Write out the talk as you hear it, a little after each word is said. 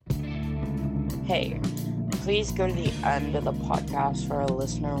Hey, please go to the end of the podcast for a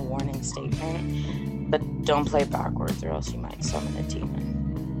listener warning statement, but don't play backwards or else you might summon a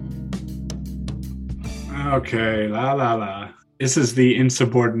demon. Okay, la la la. This is the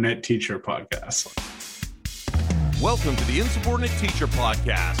Insubordinate Teacher Podcast. Welcome to the Insubordinate Teacher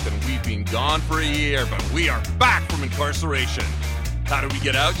Podcast, and we've been gone for a year, but we are back from incarceration. How did we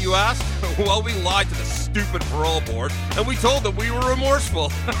get out, you ask? Well, we lied to the stupid parole board, and we told them we were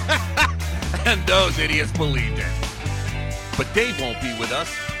remorseful. And those idiots believed it. But Dave won't be with us.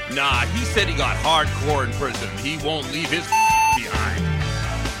 Nah, he said he got hardcore in prison. He won't leave his behind.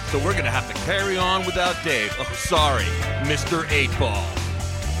 So we're going to have to carry on without Dave. Oh, sorry, Mr. 8-Ball.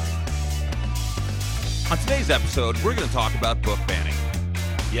 On today's episode, we're going to talk about book banning.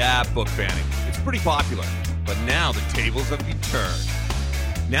 Yeah, book banning. It's pretty popular. But now the tables have been turned.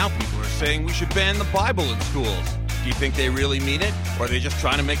 Now people are saying we should ban the Bible in schools. Do you think they really mean it, or are they just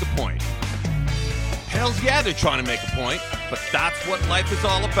trying to make a point? Hells yeah, they're trying to make a point, but that's what life is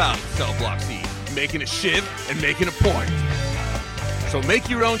all about, Cell Block C. Making a shiv and making a point. So make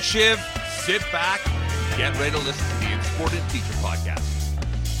your own shiv, sit back, and get ready to listen to the Insubordinate Teacher Podcast.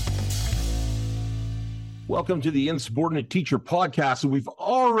 Welcome to the Insubordinate Teacher Podcast. And we've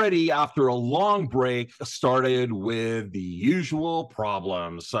already, after a long break, started with the usual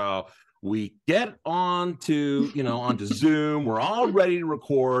problems. So we get onto Zoom. We're all ready to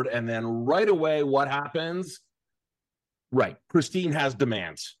record. And then right away, what happens? Right. Christine has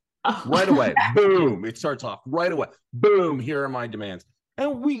demands. Right away. Boom. It starts off right away. Boom. Here are my demands.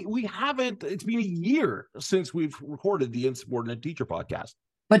 And we haven't, it's been a year since we've recorded the Insubordinate Teacher Podcast.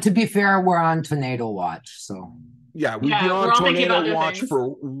 But to be fair, we're on tornado watch, so yeah, we've been on tornado watch for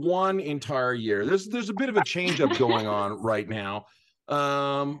one entire year. There's a bit of a change up going on right now.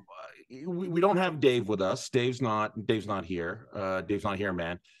 We don't have Dave with us. Dave's not here. Dave's not here,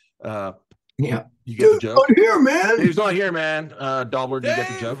 man. Yeah, you get the joke. Not here, man. Dave's not here, man. Dobler, do you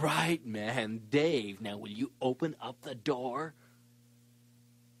get the joke? Right, man. Dave, now will you open up the door?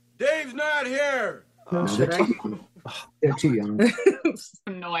 Dave's not here. They're too young.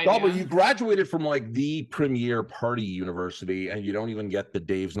 No idea. Dobler, you graduated from like the premier party university, and you don't even get the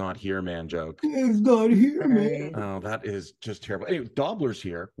 "Dave's not here, man" joke. Dave's not here, man. Oh, that is just terrible. Anyway, Dobler's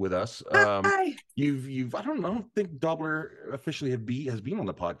here with us. Hi. You've I don't think Dobler officially has been on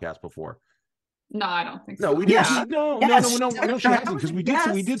the podcast before. No, I don't think No, so. we did. Yeah. No, she hasn't, because we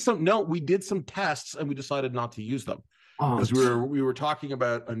did some tests and we decided not to use them because we were talking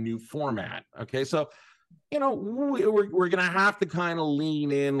about a new format. Okay, so we're gonna have to kind of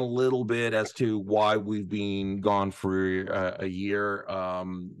lean in a little bit as to why we've been gone for a year.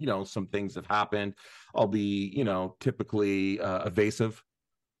 Some things have happened. I'll be typically evasive.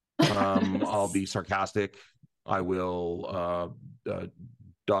 I'll be sarcastic. I will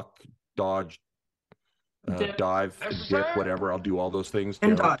duck, dodge, dive, dip, whatever. I'll do all those things.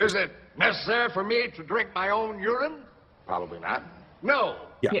 Is it necessary for me to drink my own urine? Probably not. No.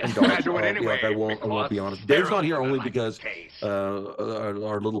 Yeah. And dodge. I do it anyway. I won't be honest. Dave's not here only because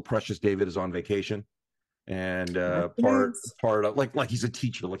our little precious David is on vacation, and part of like he's a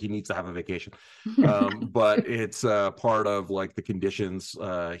teacher, like he needs to have a vacation. But it's part of like the conditions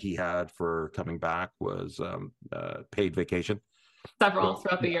he had for coming back was paid vacation. Several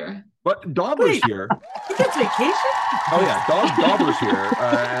throughout the year. But Dobler's here. He gets vacation? Oh yeah, Dobler's here,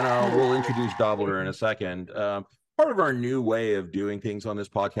 and we'll introduce Dobler in a second. Part of our new way of doing things on this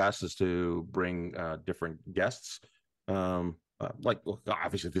podcast is to bring different guests.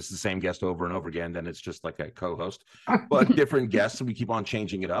 Obviously, if it's the same guest over and over again, then it's just like a co-host. But different guests, and we keep on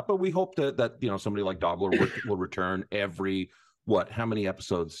changing it up. But we hope that somebody like Dobler will return every how many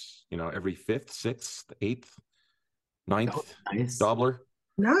episodes? Every 5th, 6th, 8th, 9th. Oh, nice. Dobler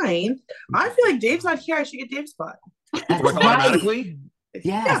 9. I feel like Dave's not here. I should get Dave's spot. Automatically.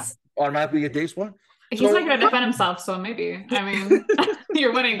 Yes. Automatically get Dave's spot. He's not going to defend himself, so maybe. I mean,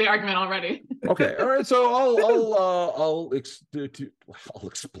 you're winning the argument already. Okay, all right. So I'll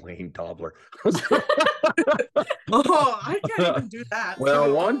explain Dobler. I can't even do that.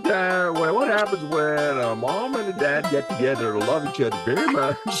 Well, one time, what happens when a mom and a dad get together to love each other very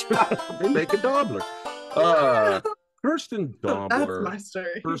much? They make a Dobler. Kirsten Dobler. That's my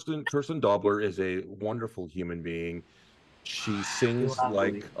story. Kirsten Dobler is a wonderful human being. She sings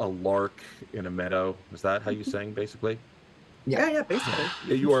like a lark in a meadow. Is that how you sing, basically? Yeah, basically.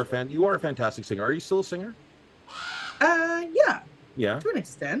 Yeah, you are a fantastic singer. Are you still a singer? Yeah. Yeah. To an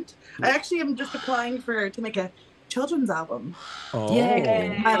extent. I actually am just applying to make a children's album. Oh.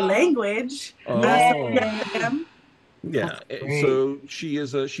 Yay. My language. Oh. Yeah. Yeah. So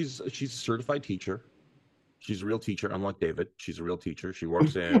she's a certified teacher. She's a real teacher, unlike David. She's a real teacher. She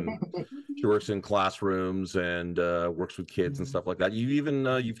works in classrooms and works with kids and stuff like that. You even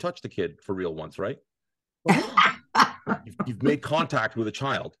you've touched a kid for real once, right? You've made contact with a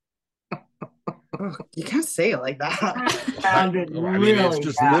child. Oh, you can't say it like that. Sounded I mean, really it's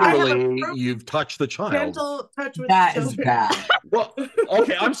just bad. literally you've touched the child. Gentle touch with That is children. bad. Well,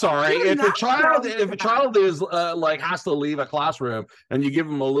 okay, I'm sorry. You're If not a wrong. child is like has to leave a classroom and you give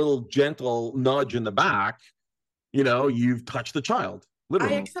them a little gentle nudge in the back, you know, you've touched the child. I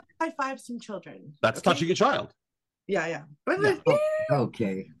Literally, accept high fives from children. that's okay? touching a child. Yeah. But Yeah.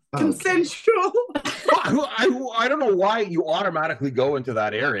 Okay. consensual. I don't know why you automatically go into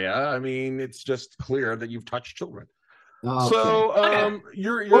that area. I mean, it's just clear that you've touched children. Okay. So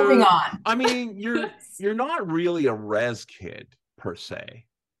you're Moving on. I mean, you're not really a res kid per se.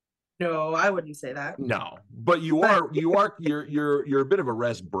 No, I wouldn't say that. No, but you're a bit of a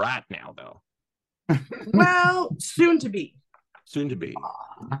res brat now, though. Well, soon to be. Soon to be.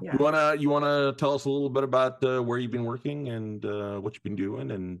 Yeah. You wanna tell us a little bit about where you've been working and what you've been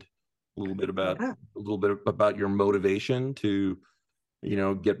doing, and a little bit about your motivation to, you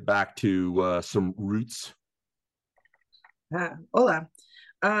know, get back to some roots. Hola.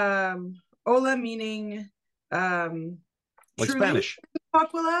 Hola meaning Like truly Spanish.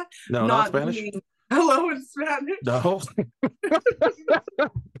 Aquila, No, not Spanish. meaning hello in Spanish. No.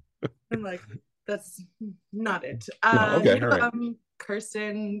 I'm like, that's not it. No, okay, all right.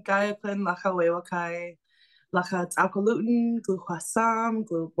 Kirsten, Gaiaklin, Lacha Wewakai, Lacha Tzalkaluten, Glu Huasam,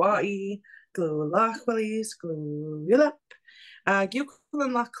 Glu Wai, Glu Lachwalis, Glu Yulip,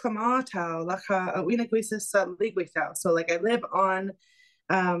 Gyukulin Lach Klamatau, Lacha Awina Guisis Ligwitau. So, like, I live on.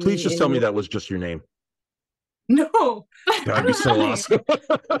 Please just tell me that was just your name. No. That'd be so awesome.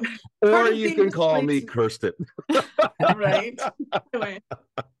 Or you can call me Kirsten. Right. Anyway.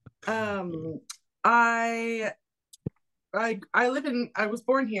 I live in, I was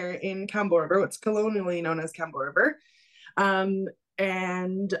born here in Campbell River, what's colonially known as Campbell River.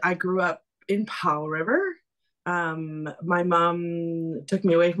 And I grew up in Powell River. My mom took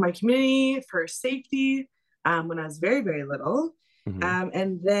me away from my community for safety when I was very, very little. Mm-hmm.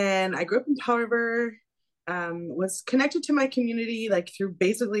 And then I grew up in Powell River, was connected to my community like through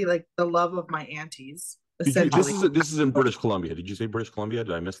basically like the love of my aunties. This is in British Columbia. Did you say British Columbia?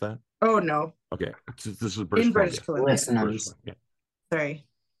 Did I miss that? Oh no. Okay, this is British in Columbia. British Columbia. Listeners. Yeah. Sorry,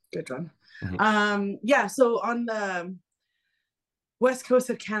 good one. Mm-hmm. Yeah. So on the west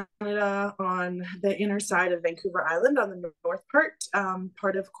coast of Canada, on the inner side of Vancouver Island, on the north part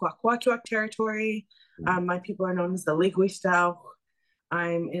of Kwakwaka'wakw territory, my people are known as the Ligwistau.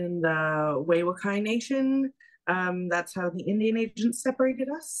 I'm in the Wewakai Nation. That's how the Indian agents separated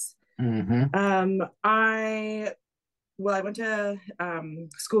us. Mm-hmm. I went to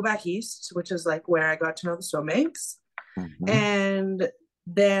school back east, which is like where I got to know the Stonebanks. Mm-hmm. And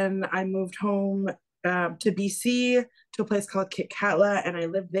then I moved home to BC to a place called Kitkatla, and I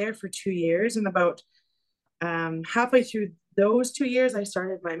lived there for 2 years. And about halfway through those 2 years, I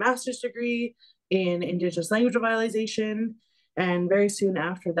started my master's degree in Indigenous language revitalization. And very soon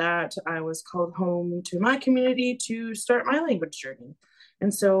after that, I was called home to my community to start my language journey.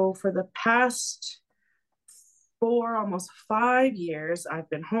 And so for the past 4, almost 5 years, I've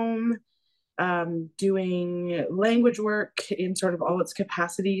been home doing language work in sort of all its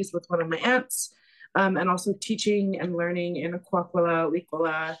capacities with one of my aunts, and also teaching and learning in a Kwakwala,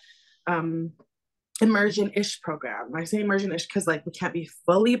 Likwala immersion-ish program. I say immersion-ish because like we can't be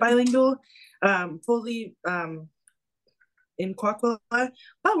fully bilingual, fully in Kwakwala,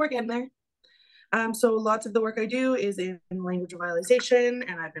 but we're getting there. So lots of the work I do is in language revitalization,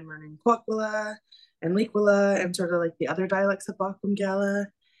 and I've been learning Kwakwala and Likwala and sort of like the other dialects of Bakwangala.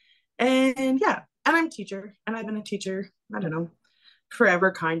 And yeah, and I'm a teacher, and I've been a teacher, I don't know,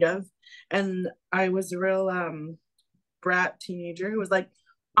 forever kind of. And I was a real brat teenager who was like,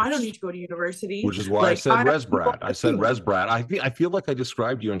 I don't need to go to university. Which is why like, I said res brat. I said res brat. I feel like I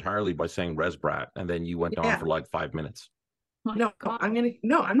described you entirely by saying res brat, and then you went on for like 5 minutes. No, I'm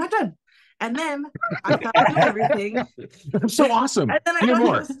not done. And then I thought I knew everything. So awesome. And then I Hear got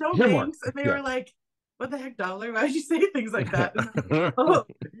more. to the Stone Hear Banks, more. and they were like, what the heck, Dobler? Why would you say things like that? Like, oh,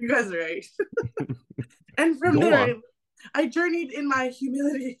 you guys are right. And from Go there, on. I journeyed in my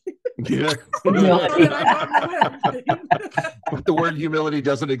humility. Yeah. So that I don't know everything. But the word humility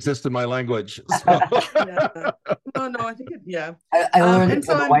doesn't exist in my language. So. Yeah. No, I think it, yeah. I learned it and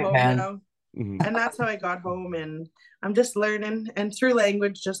from so the I'm white home man. now. Mhm. And that's how I got home, and I'm just learning, and through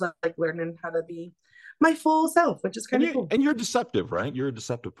language, just like learning how to be my full self, which is kind of cool. And you're deceptive, right? You're a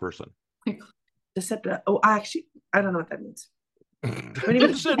deceptive person. Deceptive. Oh, I don't know what that means. What do you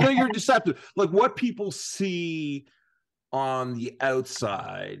mean? No, you're deceptive. Like what people see on the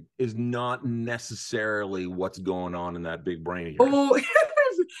outside is not necessarily what's going on in that big brain of yours. Oh,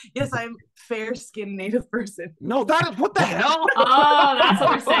 yes, I'm fair-skinned Native person. No, that is what the hell? Oh, that's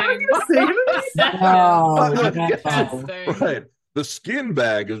what they're What are saying. you saying to me? Oh, Interesting. Right. The skin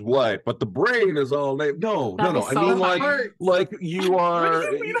bag is white, but the brain is all no, no. That'd be I so mean, funny. like you are What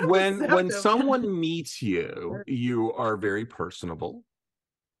do you mean I'm when deceptive? someone meets you, you are very personable.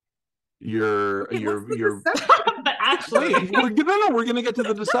 You're Okay, what's the you're. deception? But actually, We're gonna get to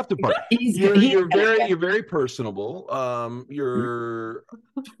the deceptive part. He's You're very personable. How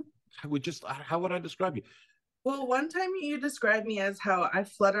would I describe you? Well, one time you described me as how I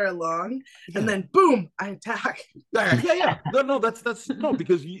flutter along, and then boom, I attack. Yeah. No, that's no,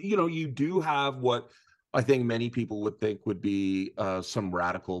 because you do have what I think many people would think would be some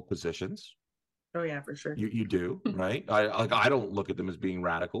radical positions. Oh yeah, for sure. You do, right? I don't look at them as being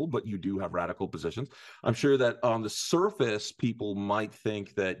radical, but you do have radical positions. I'm sure that on the surface, people might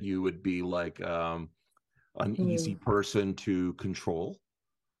think that you would be like an easy person to control.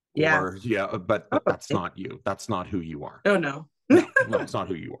 Yeah. But that's not you. That's not who you are. Oh no. No, it's not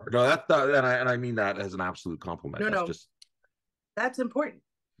who you are. No, and I mean that as an absolute compliment. That's important.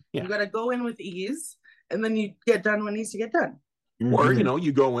 Yeah. You got to go in with ease, and then you get done what needs to get done. Or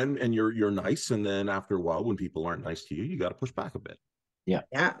you go in and you're nice, and then after a while, when people aren't nice to you, you got to push back a bit. Yeah.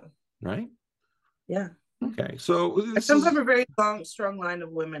 Right. Yeah. Okay. So I come from a very strong line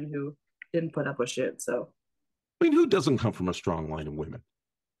of women who didn't put up with shit. So. I mean, who doesn't come from a strong line of women?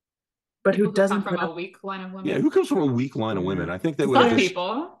 But who doesn't come from a weak line of women? Yeah, who comes from a weak line of women? I think they would. Some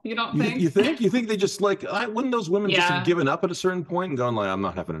people. You don't think? You think they just like? Wouldn't those women just have given up at a certain point and gone like, I'm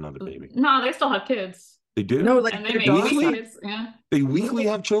not having another baby? No, they still have kids. They do. No, like and they make kids. Yeah. They weekly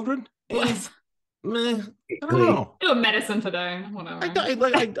have children. Yes. Meh, I don't know. Do medicine today. Whatever. I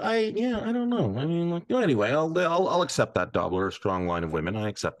don't know. I mean, anyway, I'll accept that. Dobler, a strong line of women. I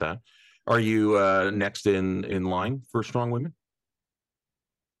accept that. Are you next in line for strong women?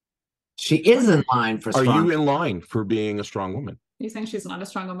 She is in line for strong. Are you in line for being a strong woman? You saying she's not a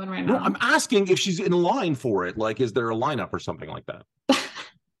strong woman right now? No, I'm asking if she's in line for it. Like, is there a lineup or something like that?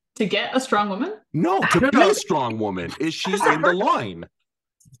 To get a strong woman? No, to be a strong woman. Is she in the line?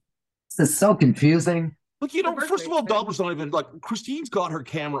 This is so confusing. Look, first of all, Dobler's not even like Christine's got her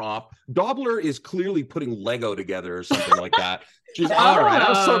camera off. Dobler is clearly putting Lego together or something like that. She's all right. I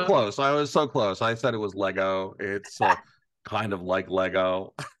was so close. I said it was Lego. It's kind of like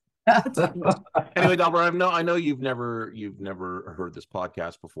Lego. Anyway, Dobler, I know you've never heard this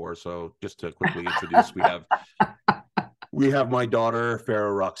podcast before, so just to quickly introduce, we have my daughter,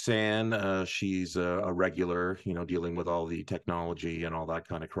 Farah Roxanne. She's a regular, dealing with all the technology and all that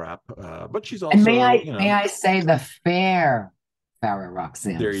kind of crap. But she's also, and may I say the fair Farah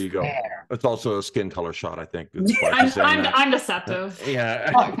Roxanne. There you go. Fair. It's also a skin color shot, I think. I'm deceptive.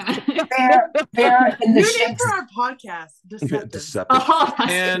 Yeah. Fair in the shade for our podcast. Deceptive. Oh,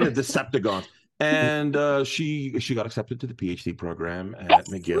 and Decepticons. And she got accepted to the PhD program at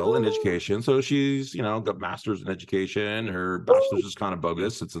McGill in education. So she's, got master's in education. Her bachelor's is kind of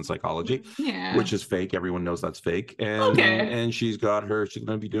bogus. It's in psychology, which is fake. Everyone knows that's fake. And and she's going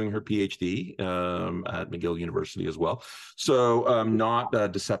to be doing her PhD at McGill University as well. So not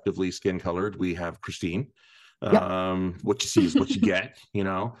deceptively skin colored. We have Christine. What you see is what you get,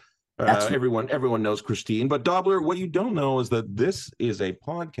 Everyone knows Christine. But Dobler, what you don't know is that this is a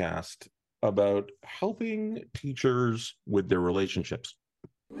podcast about helping teachers with their relationships.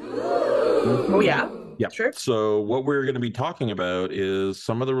 Oh, yeah. Yeah. Sure. So what we're going to be talking about is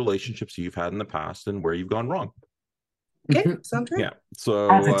some of the relationships you've had in the past and where you've gone wrong. Okay, sounds good. Yeah.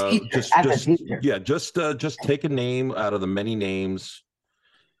 So just take a name out of the many names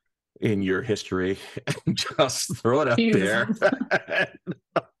in your history and just throw it out there.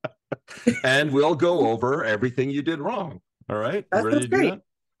 And we'll go over everything you did wrong. All right? That's great.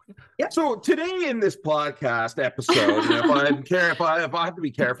 Yeah. So today in this podcast episode, if I have to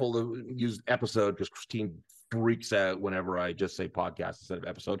be careful to use episode because Christine freaks out whenever I just say podcast instead of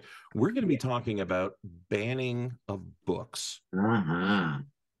episode, we're going to be talking about banning of books.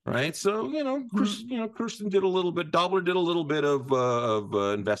 Right. So Kirsten did a little bit. Dobler did a little bit of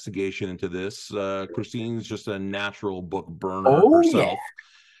investigation into this. Christine's just a natural book burner herself.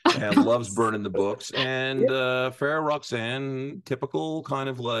 And loves burning the books. And Farah Roxanne, typical kind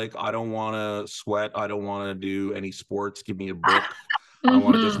of like, I don't want to sweat. I don't want to do any sports. Give me a book. I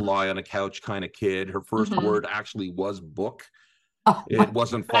want to just lie on a couch kind of kid. Her first word actually was book. It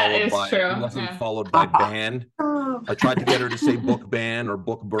wasn't followed by band. I tried to get her to say book ban or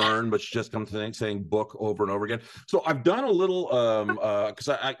book burn, but she just comes saying book over and over again. So I've done a little, because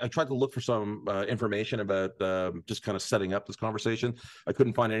I tried to look for some information about just kind of setting up this conversation. I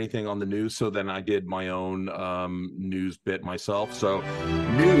couldn't find anything on the news, so then I did my own news bit myself. So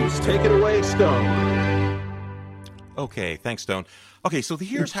news, take it away, Stone. Okay, thanks, Stone. Okay, so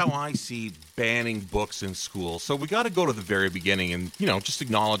here's how I see banning books in schools. So we got to go to the very beginning and, just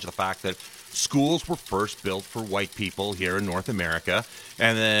acknowledge the fact that schools were first built for white people here in North America.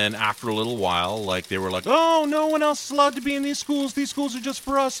 And then after a little while, they were like, oh, no one else is allowed to be in these schools. These schools are just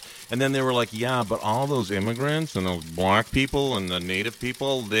for us. And then they were like, yeah, but all those immigrants and those black people and the native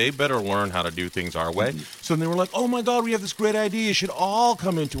people, they better learn how to do things our way. So then they were like, oh, my God, we have this great idea. You should all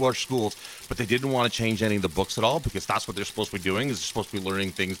come into our schools. But they didn't want to change any of the books at all because that's what they're supposed to be doing, is they're supposed to be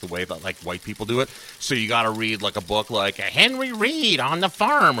learning things the way that white people do it. So you got to read a book like Henry Reed on the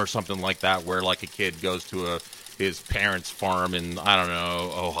Farm or something like that, where a kid goes to his parents' farm in, I don't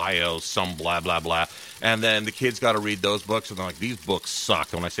know, Ohio, some blah, blah, blah. And then the kids got to read those books, and they're like, these books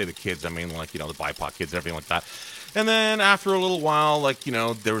suck. And when I say the kids, I mean, the BIPOC kids and everything like that. And then after a little while,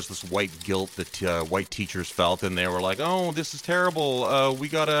 there was this white guilt that white teachers felt, and they were like, oh, this is terrible. We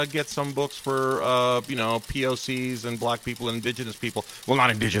got to get some books for, POCs and black people and indigenous people. Well, not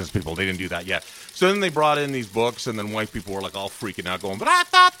indigenous people. They didn't do that yet. So then they brought in these books, and then white people were all freaking out going, but I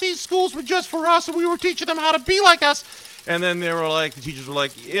thought these schools were just for us, and we were teaching them how to be like us. And then they were the teachers were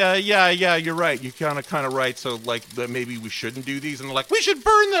like, yeah, you're right. You're kind of right. So maybe we shouldn't do these. And they're like, we should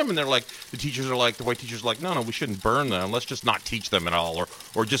burn them. And they're like, the white teachers are like, no, we shouldn't burn them. Let's just not teach them at all,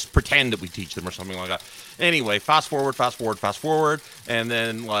 or just pretend that we teach them or something like that. Anyway, fast forward. And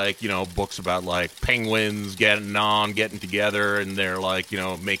then books about penguins getting together, and they're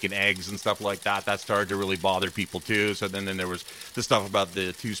making eggs and stuff like that. That started to really bother people too. So then there was the stuff about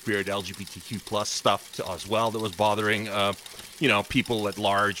the two-spirit LGBTQ plus stuff as well that was bothering people at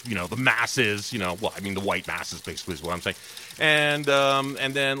large, the masses, the white masses basically is what I'm saying. And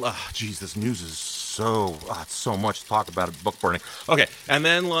then, this news is it's so much to talk about book burning. Okay, and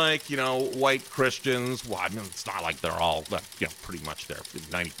then white Christians, it's not like they're all, pretty much they're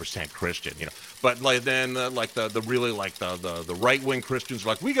 90% Christian, but then the really the right-wing Christians are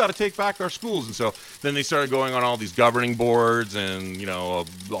like, we got to take back our schools. And so then they started going on all these governing boards and, all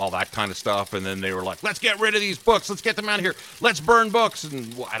that kind of stuff. And then they were like, let's get rid of these books. Let's get them out of here. Let's burn books.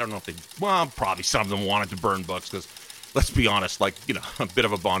 And I don't know if probably some of them wanted to burn books because, let's be honest, a bit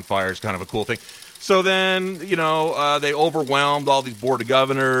of a bonfire is kind of a cool thing. So then, they overwhelmed all these board of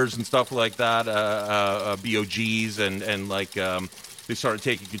governors and stuff like that, BOGs, and they started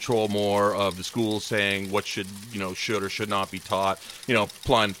taking control more of the schools, saying what should or should not be taught,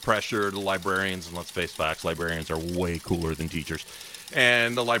 applying pressure to librarians. And let's face facts, librarians are way cooler than teachers.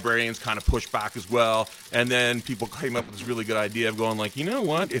 And the librarians kind of pushed back as well. And then people came up with this really good idea of going you know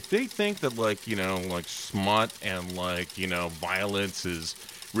what, if they think that smut and violence is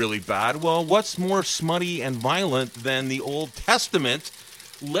really bad, well, what's more smutty and violent than the Old Testament?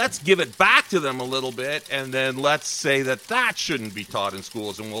 Let's give it back to them a little bit, and then let's say that shouldn't be taught in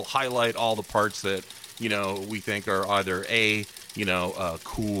schools, and we'll highlight all the parts that we think are either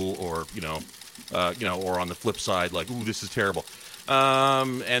cool, or or on the flip side, ooh, this is terrible.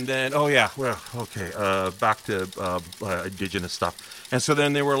 And then, back to indigenous stuff. And so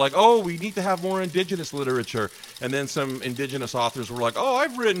then they were like, oh, we need to have more indigenous literature. And then some indigenous authors were like, oh,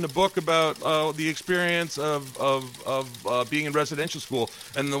 I've written a book about the experience of being in residential school.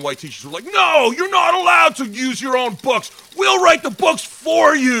 And the white teachers were like, no, you're not allowed to use your own books. We'll write the books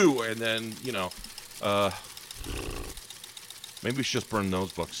for you. And then, maybe we should just burn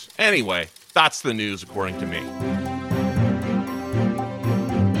those books. Anyway, that's the news according to me.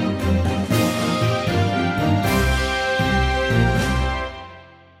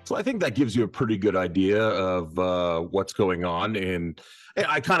 So I think that gives you a pretty good idea of what's going on. And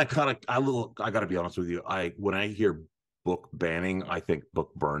I got to be honest with you. When I hear book banning, I think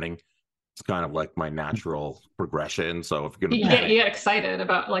book burning. It's kind of like my natural progression. So if you're going to you get excited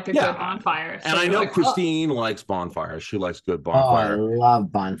about a good bonfire. So and I know Christine likes bonfires. She likes good bonfire. Oh, I love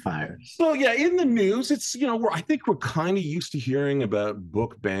bonfires. So yeah, in the news, it's I think we're kind of used to hearing about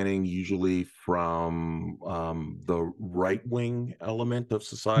book banning usually from the right-wing element of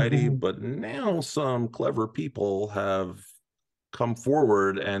society, but now some clever people have come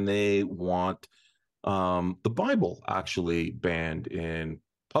forward and they want the Bible actually banned in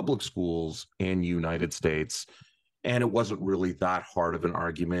public schools in United States. And it wasn't really that hard of an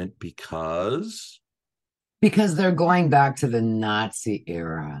argument because they're going back to the Nazi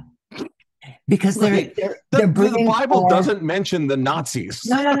era. because they're The bringing Bible forth- doesn't mention the Nazis.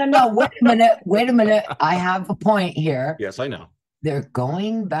 No. Wait a minute. I have a point here. Yes, I know. They're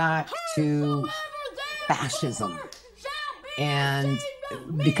going back to fascism. And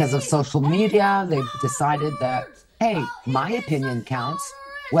because of social media, they've decided that, hey, my opinion counts,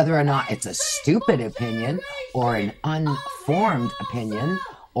 whether or not it's a stupid opinion or an unformed opinion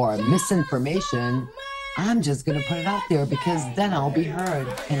or misinformation. I'm just going to put it out there because then I'll be heard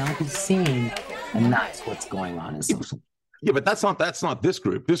and I'll be seen. And that's what's going on in social media. Yeah, but that's not this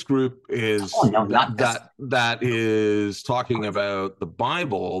group. This group is that is talking about the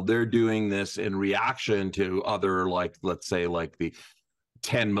Bible. They're doing this in reaction to other, like, let's say, like the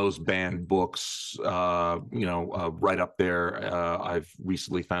 10 most banned books, right up there. I've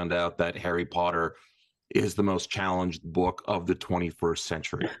recently found out that Harry Potter is the most challenged book of the 21st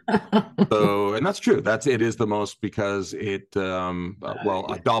century. So, and that's true. It is the most because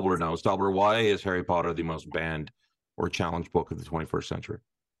Dobler knows. Dobler, why is Harry Potter the most banned or challenged book of the 21st century?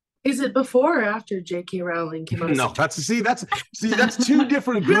 Is it before or after J.K. Rowling came out? No, that's two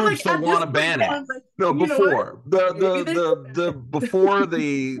different groups that want to ban it. Like, No, before before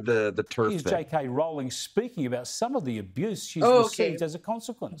the turf Here's thing. J.K. Rowling speaking about some of the abuse she's Oh, received okay. as a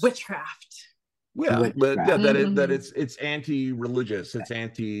consequence. Witchcraft. Yeah, but yeah, Mm-hmm. it's anti-religious, it's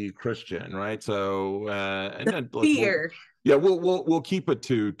anti-Christian, right? So and then Fear. we'll keep it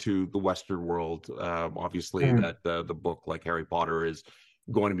to the Western world. Obviously, that the book like Harry Potter is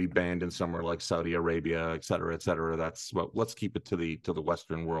going to be banned in somewhere like Saudi Arabia, et cetera, et cetera. That's what. Let's keep it to the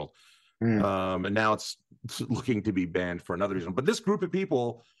Western world. And now it's looking to be banned for another reason. But this group of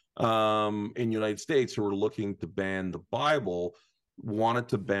people in the United States who are looking to ban the Bible wanted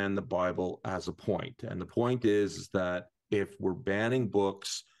to ban the Bible as a point. And the point is that if we're banning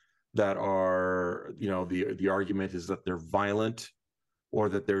books that are, the argument is that they're violent or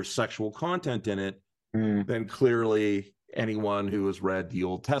that there's sexual content in it, then clearly anyone who has read the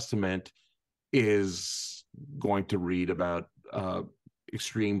Old Testament is going to read about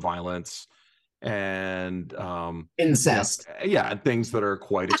extreme violence and incest. And things that are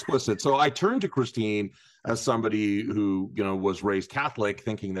quite explicit. So I turned to Christine as somebody who was raised Catholic,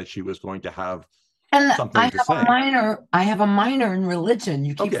 thinking that she was going to have something to say. I have a minor in religion.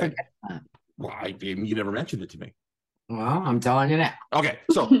 You keep forgetting that. Well, you never mentioned it to me. Well, I'm telling you now. Okay,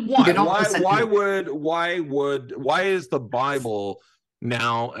 so why is the Bible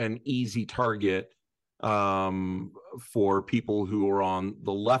now an easy target for people who are on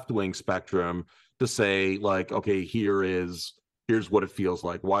the left-wing spectrum to say, like, okay, here's what it feels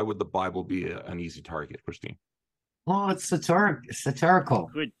like? Why would the Bible be an easy target, Christine? Well, it's satirical.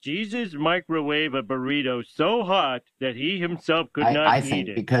 Could Jesus microwave a burrito so hot that he himself could not I eat think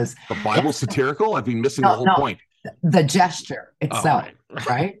it? because the Bible's satirical? I've been missing the whole point. The gesture itself,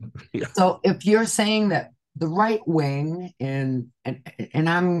 right? Yeah. So if you're saying that the right wing and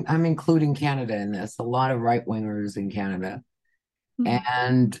I'm including Canada in this, a lot of right wingers in Canada,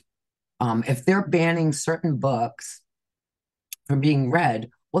 and if they're banning certain books from being read,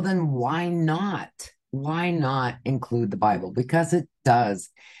 well, then why not? Why not include the Bible? Because it does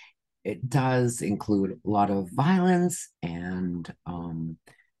include a lot of violence and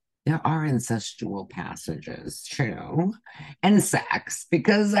there are incestual passages, and sex,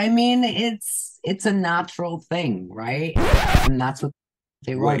 because I mean it's a natural thing, right? And that's what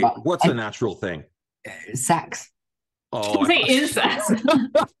they wrote about. What's a natural thing? Sex. Oh, say incest.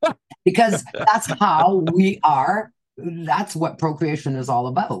 Because that's how we are. That's what procreation is all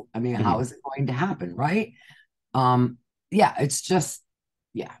about. I mean, how is it going to happen, right? It's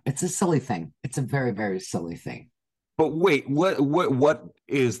a silly thing. It's a very, very silly thing. But wait, what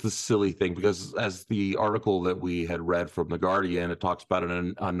is the silly thing? Because as the article that we had read from The Guardian, it talks about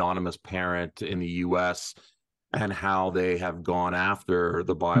an anonymous parent in the US and how they have gone after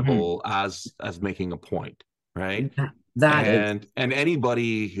the Bible as making a point, right? And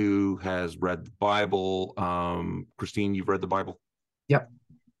anybody who has read the Bible, Christine, you've read the Bible? Yep.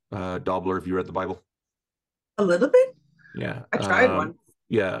 Dobler, have you read the Bible? A little bit? Yeah. I tried one.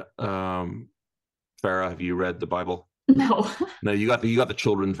 Yeah. Farah, have you read the Bible? No. No, you got the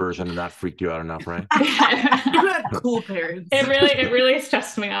children's version, and that freaked you out enough, right? You had cool parents. It really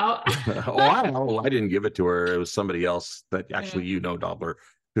stressed me out. I didn't give it to her. It was somebody else that actually Dobler,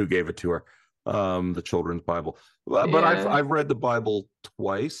 who gave it to her. The children's Bible. But I've read the Bible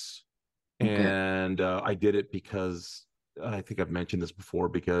twice, and I did it because I think I've mentioned this before,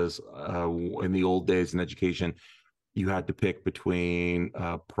 because in the old days in education, you had to pick between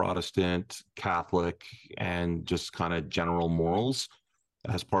Protestant, Catholic, and just kind of general morals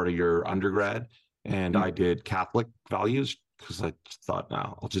as part of your undergrad. And I did Catholic values because I just thought,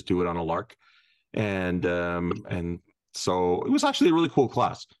 no, I'll just do it on a lark. And so it was actually a really cool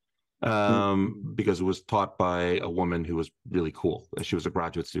class, because it was taught by a woman who was really cool. She was a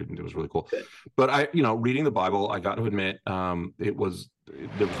graduate student. It was really cool. But reading the Bible, I got to admit, there was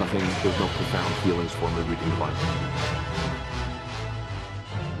no profound feelings for me reading the Bible.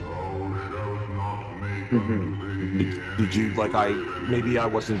 Did you maybe I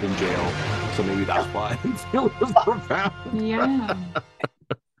wasn't in jail, so maybe that's why I didn't feel it was profound. Yeah.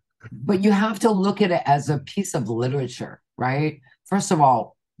 But you have to look at it as a piece of literature, right? First of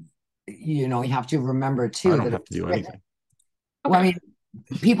all, you have to remember too I don't that have to do anything. Well, I mean,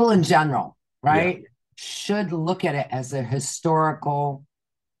 people in general, right, should look at it as a historical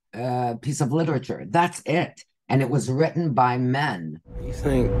piece of literature. That's it. And it was written by men.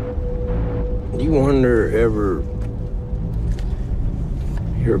 You wonder ever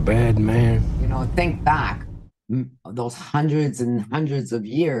you're a bad man? Think back those hundreds and hundreds of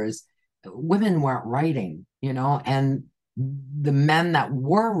years, women weren't writing, and the men that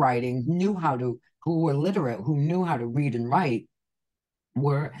were writing who were literate, who knew how to read and write,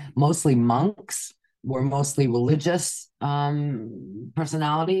 were mostly monks, were mostly religious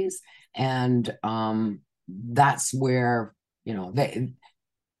personalities. And that's where,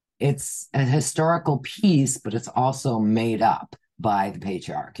 it's a historical piece, but it's also made up by the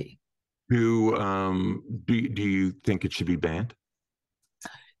patriarchy. Do you think it should be banned?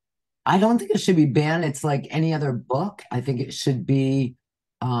 I don't think it should be banned. It's like any other book. I think it should be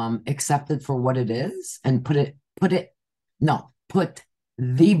accepted for what it is and put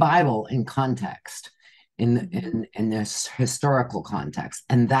the Bible in context, in this historical context,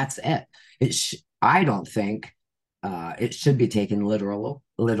 and that's it. I don't think it should be taken literal,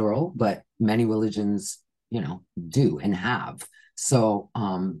 but many religions, do and have. So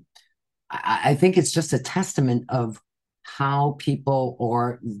I think it's just a testament of how people,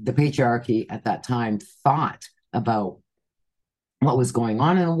 or the patriarchy at that time, thought about what was going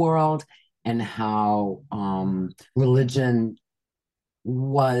on in the world and how religion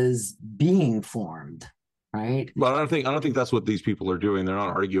was being formed, right? Well, I don't think that's what these people are doing. They're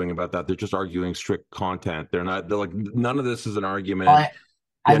not arguing about that. They're just arguing strict content. They're like, none of this is an argument.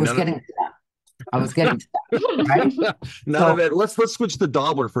 I was getting to that. Right? None of it. Let's switch to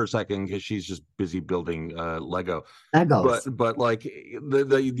Dobler for a second, because she's just busy building Legos. But like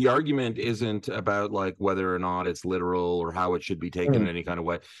the argument isn't about like whether or not it's literal or how it should be taken in any kind of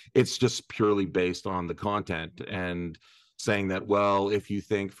way. It's just purely based on the content, and saying that, well, if you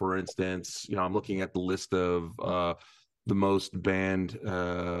think, for instance, I'm looking at the list of the most banned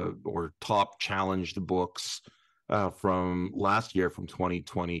or top challenged books from last year, from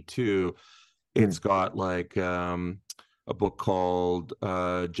 2022. It's got like a book called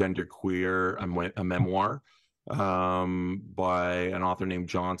Genderqueer, a memoir by an author named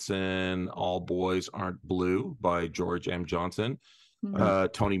Johnson, All Boys Aren't Blue by George M. Johnson.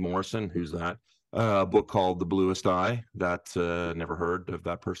 Toni Morrison, who's that? A book called The Bluest Eye. That's never heard of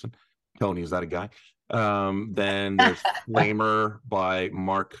that person. Tony, is that a guy? Then there's Flamer by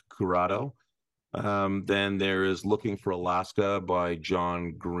Mark Curado. Then there is Looking for Alaska by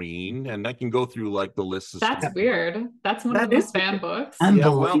John Green, and I can go through like the list. That's weird. That's one of the most banned books. Yeah,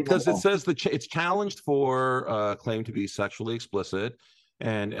 well, because it says it's challenged for claim to be sexually explicit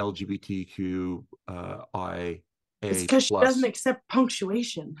and LGBTQIA. It's because she doesn't accept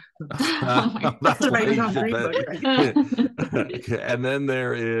punctuation. That's right, John Green book. And then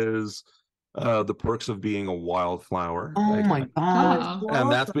there is The Perks of Being a Wildflower. Oh my God.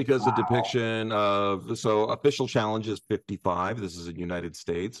 And that's because the depiction of, official challenge is 55. This is in the United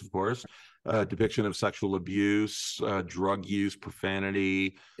States, of course. Depiction of sexual abuse, drug use,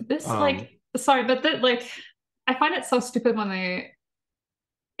 profanity. This I find it so stupid when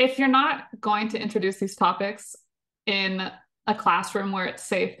if you're not going to introduce these topics in a classroom where it's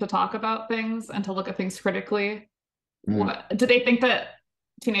safe to talk about things and to look at things critically, do they think that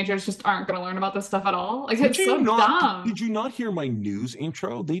teenagers just aren't going to learn about this stuff at all? Like, it's so dumb. Did you not hear my news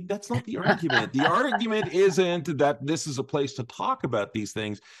intro? That's not the argument. The argument isn't that this is a place to talk about these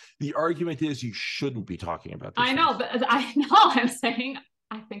things. The argument is you shouldn't be talking about these things. But I know. I'm saying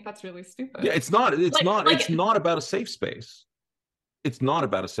I think that's really stupid. Yeah, it's not about a safe space. It's not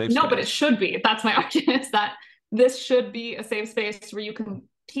about a safe space. No, but it should be. That's my argument, is that this should be a safe space where you can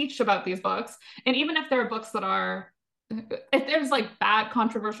teach about these books. And even if there are books that are, if there's like bad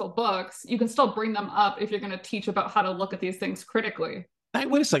controversial books, you can still bring them up if you're going to teach about how to look at these things critically. Hey,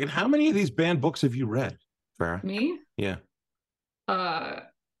 wait a second. How many of these banned books have you read, Farah? Me? Yeah. A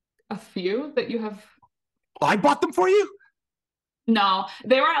few that you have. I bought them for you? No,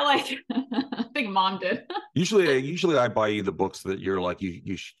 they were like, I think mom did. Usually I buy you the books that you're like,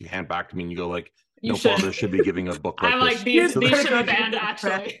 you hand back to me and you go like, You no should. father should be giving a book like I'm this. like, these should be banned,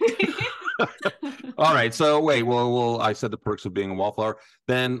 actually. All right, so wait, well, I said The Perks of Being a Wallflower.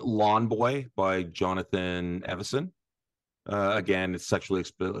 Then Lawn Boy by Jonathan Evison. Again, it's sexually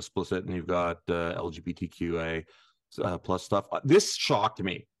explicit, and you've got LGBTQA plus stuff. This shocked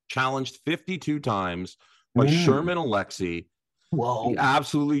me. Challenged 52 times by Sherman Alexie. Whoa. The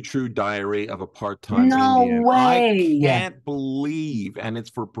absolutely true diary of a part-time No Indian. way. I can't believe, and it's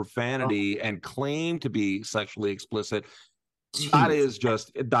for profanity and claim to be sexually explicit. That is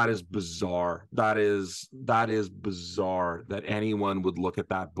bizarre. That is bizarre that anyone would look at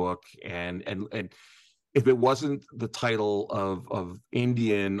that book and if it wasn't the title of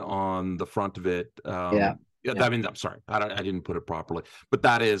Indian on the front of it, I mean, I'm sorry, I didn't put it properly, but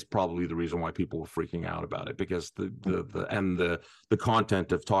that is probably the reason why people were freaking out about it, because the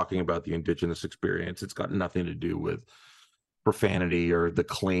content of talking about the Indigenous experience, it's got nothing to do with profanity or the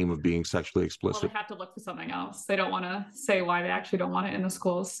claim of being sexually explicit. Well, they have to look for something else. They don't want to say why they actually don't want it in the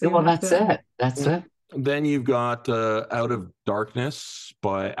schools. So well, that's it. That's it. Then you've got Out of Darkness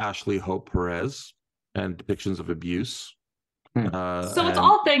by Ashley Hope Perez and depictions of abuse. So it's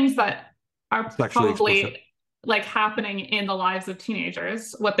all things that are probably explicit, like happening in the lives of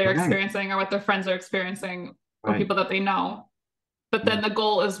teenagers, what they're experiencing or what their friends are experiencing or people that they know. But then the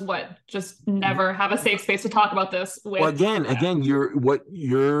goal is what? Just never have a safe space to talk about this with. Well, again,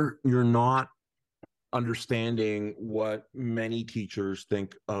 you're not understanding what many teachers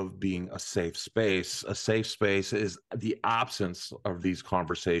think of being a safe space. A safe space is the absence of these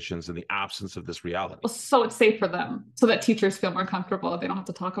conversations and the absence of this reality. So it's safe for them, so that teachers feel more comfortable. They don't have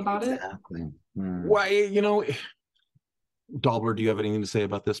to talk about it. Well, Dobler, do you have anything to say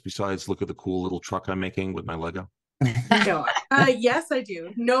about this besides look at the cool little truck I'm making with my Lego? No. Yes, I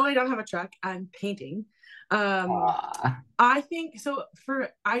do. No, I don't have a truck. I'm painting. I think so.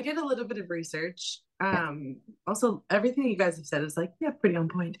 I did a little bit of research. Also, everything you guys have said is like, yeah, pretty on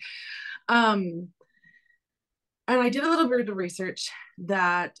point. And I did a little bit of research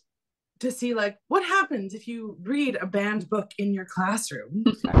to see like what happens if you read a banned book in your classroom.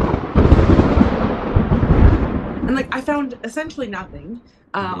 And like I found essentially nothing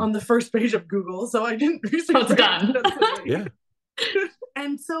on the first page of Google, so I didn't research. So it's done. Yeah.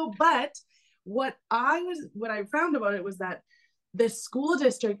 And so, but what I found about it was that the school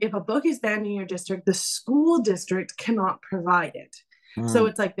district, if a book is banned in your district, the school district cannot provide it. So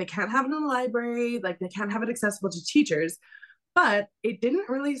it's like they can't have it in the library, like they can't have it accessible to teachers. But it didn't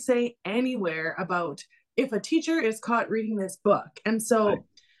really say anywhere about if a teacher is caught reading this book. And so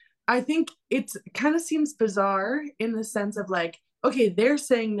I think it kind of seems bizarre in the sense of like, okay, they're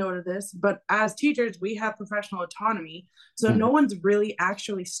saying no to this, but as teachers, we have professional autonomy. So no one's really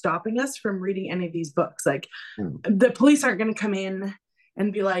actually stopping us from reading any of these books. Like the police aren't going to come in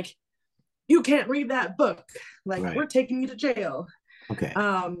and be like, you can't read that book. Like we're taking you to jail. Okay.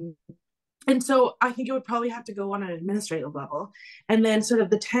 And so I think it would probably have to go on an administrative level. And then sort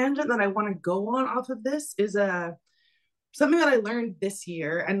of the tangent that I want to go on off of this is something that I learned this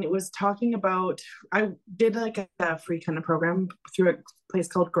year, and it was talking about, I did like a free kind of program through a place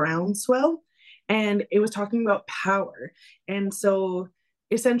called Groundswell, and it was talking about power. And so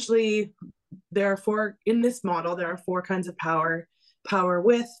essentially in this model, there are four kinds of power: power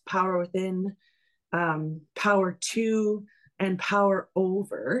with, power within, power to, and power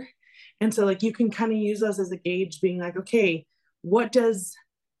over. And so like you can kind of use those as a gauge, being like, okay, what does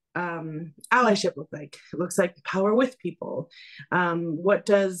allyship look like? It looks like power with people. What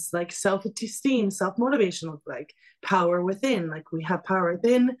does like self-esteem, self-motivation look like? Power within, like we have power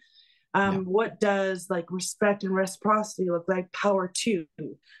within. What does like respect and reciprocity look like? Power to.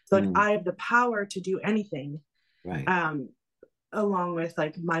 So like I have the power to do anything, along with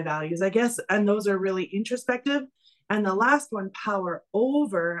like my values, I guess. And those are really introspective. And the last one, power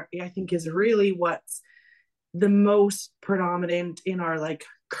over, I think is really what's the most predominant in our like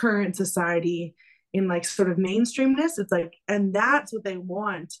current society, in like sort of mainstreamness. It's like, and that's what they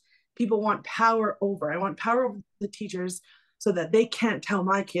want. People want power over. I want power over the teachers so that they can't tell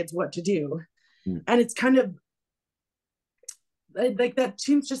my kids what to do. And it's kind of like that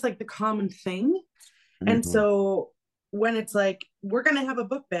seems just like the common thing. And so when it's like, we're going to have a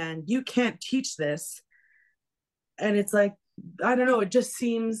book ban, you can't teach this. And it's like, I don't know, it just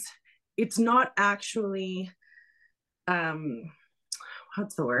seems it's not actually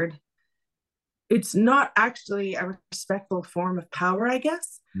what's the word? It's not actually a respectful form of power, I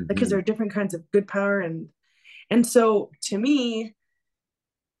guess, because there are different kinds of good power. And so to me,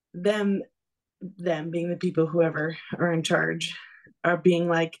 them being the people, whoever are in charge, are being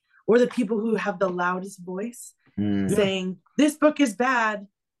like, or the people who have the loudest voice Mm. saying this book is bad,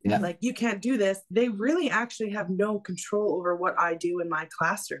 Yeah. like you can't do this, they really actually have no control over what I do in my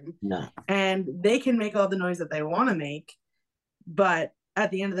classroom. No. And they can make all the noise that they want to make, but at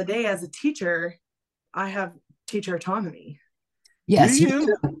the end of the day, as a teacher, I have teacher autonomy. Yes, Do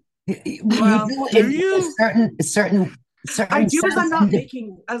you Well, do in certain I do, as sense I'm not and-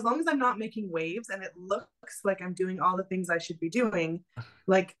 making, as long as I'm not making waves and it looks like I'm doing all the things I should be doing,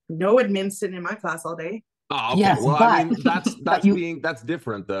 like no admin sitting in my class all day. Oh, okay. Yes, well, but- I mean, that's but you- being that's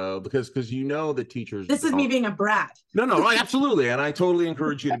different though, because you know the teachers. This is me being a brat. No, absolutely, and I totally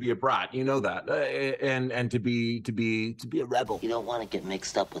encourage you to be a brat. You know that, and to be a rebel. You don't want to get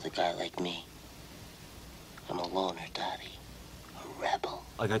mixed up with a guy like me. I'm a loner, Daddy. A rebel.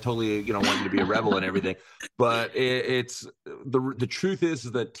 Like I totally, want you to be a rebel and everything, but it's the truth is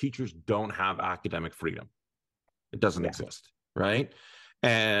that teachers don't have academic freedom. It doesn't exist, right?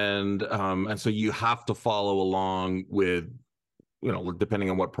 And so you have to follow along with,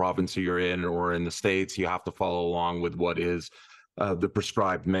 depending on what province you're in or in the States, you have to follow along with what is the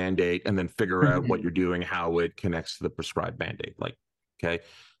prescribed mandate, and then figure out what you're doing, how it connects to the prescribed mandate. Like, okay.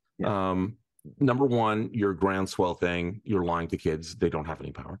 Number one, your groundswell thing, you're lying to kids. They don't have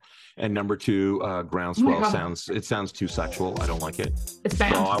any power. And number two, groundswell sounds too sexual. I don't like it. It's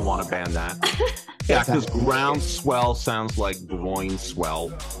banned. So I want to ban that. Yeah, because groundswell sounds like groin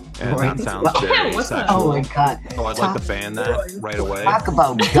swell. And that sounds very sexual. Oh my God. So I'd like to ban that right away. Talk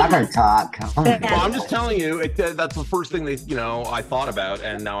about gutter talk. Oh my Well, I'm just telling you, that's the first thing that, I thought about,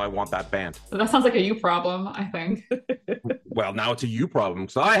 and now I want that banned. That sounds like a you problem, I think. Well, now it's a you problem,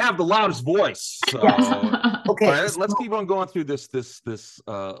 so I have the loudest voice. So. Okay. All right, let's keep on going through this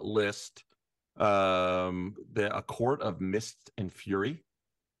list. A Court of Mist and Fury.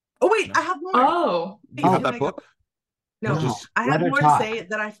 Oh wait, I have more. Oh, You have that book? No, Just- I have Let her more talk. to say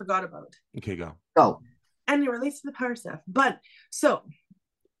that I forgot about. Okay, go. Go. And it relates to the power stuff. But so,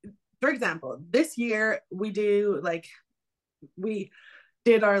 for example, this year we did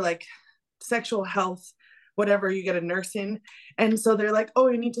our like sexual health, whatever, you get a nurse in. And so they're like, oh,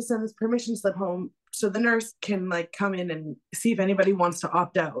 you need to send this permission slip home so the nurse can like come in and see if anybody wants to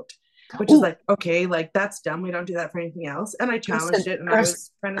opt out. Which is like, okay, like that's dumb. We don't do that for anything else. And I challenged it, and I was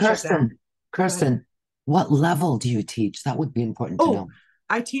trying to shut down. Kirsten, what level do you teach? That would be important to know.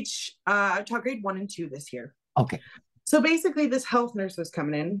 I teach, I taught grade 1 and 2 this year. Okay. So basically this health nurse was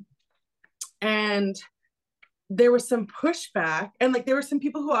coming in, and there was some pushback, and like there were some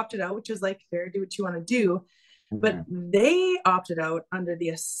people who opted out, which is like fair, do what you want to do. But they opted out under the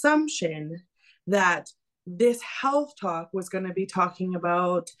assumption that this health talk was going to be talking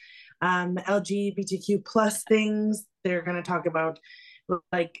about LGBTQ plus things. They're going to talk about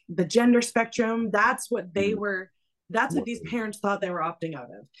like the gender spectrum. That's what they were, that's what these parents thought they were opting out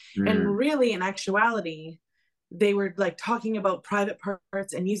of. And really, in actuality, they were like talking about private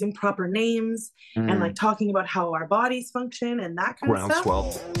parts and using proper names and like talking about how our bodies function and that kind of stuff.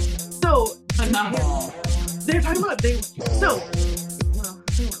 Groundswell. So they're talking about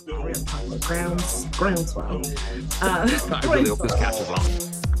groundswell. I really hope this catches on.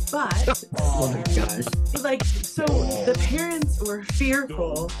 But Oh my gosh. like, so the parents were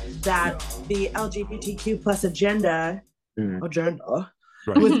fearful that the LGBTQ plus agenda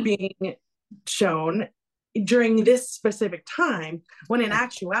was being shown during this specific time, when in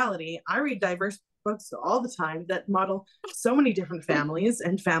actuality, I read diverse books all the time that model so many different families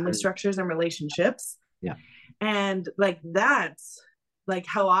and family structures and relationships. Yeah. And like, that's like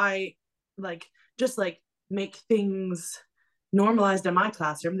how I like just like make things normalized in my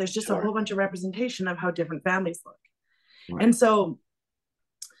classroom. There's just a whole bunch of representation of how different families look. Right. And so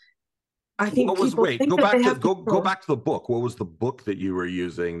I think go back to the book. What was the book that you were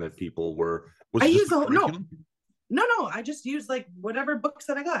using that people were? I just use like whatever books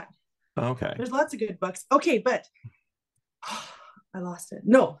that I got. Okay. There's lots of good books. Okay, but I lost it.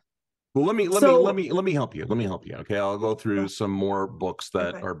 No. Well, let me help you. Let me help you. Okay, I'll go through some more books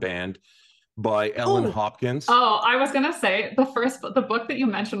that are banned by Ellen Hopkins. Oh, I was gonna say the book that you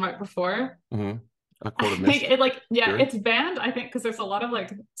mentioned right before. A Court of I Mist. think it's banned. I think because there's a lot of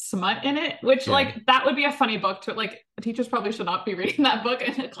like smut in it, which like that would be a funny book to like. Teachers probably should not be reading that book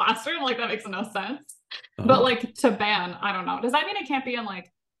in a classroom. Like that makes no sense. But like to ban, I don't know. Does that mean it can't be in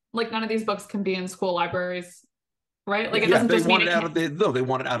like none of these books can be in school libraries? Right? Like it doesn't just mean they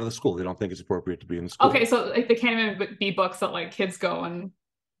want it out of the school. They don't think it's appropriate to be in the school. Okay, so like they can't even be books that like kids go and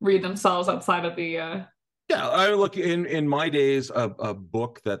read themselves outside of the Yeah, I look in my days, a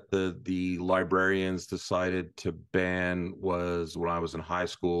book that the librarians decided to ban was when I was in high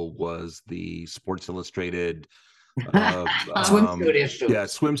school was the Sports Illustrated Swimsuit issue. Yeah,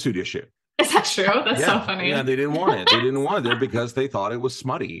 swimsuit issue. Is that true? That's so funny. Yeah, they didn't want it. They didn't want it there because they thought it was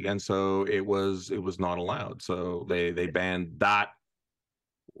smutty, and so it was not allowed. So they banned that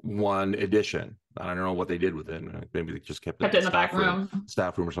one edition. I don't know what they did with it. Maybe they just kept it in the back room,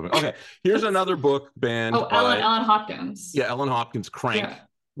 staff room or something. Okay, here's another book banned. Oh, Ellen Hopkins. Yeah, Ellen Hopkins, Crank. Yeah.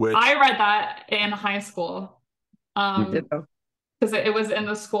 Which I read that in high school. Because it was in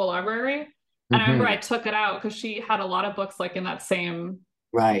the school library. And I remember I took it out because she had a lot of books like in that same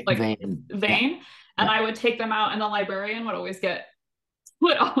vein. And I would take them out, and the librarian would always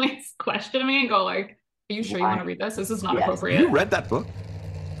question me and go like, "Are you sure you want to read this? This is not appropriate." You read that book?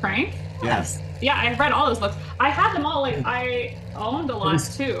 Crank? Yes. Yeah, I read all those books. I had them all. Like I owned a lot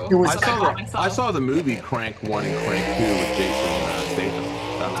too. I saw the movie Crank 1 and Crank 2 with Jason Statham.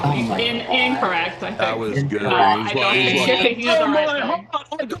 Incorrect, I think. That was good. I don't think you're thinking of the right thing.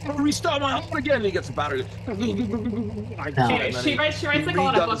 I gotta restart my home again. And he gets battered. She writes like a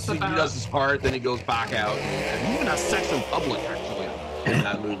lot of books about. He does his part, then he goes back out, and he even has sex in public actually in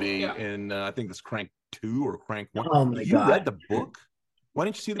that movie. And I think this Crank 2 or Crank 1. Oh my God! You read the book? Why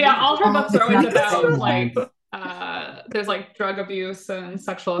didn't you see the movie? Yeah, all her books are always about like there's like drug abuse and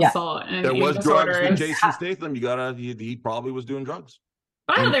sexual assault and there was disorders. drugs with Jason Statham. He probably was doing drugs.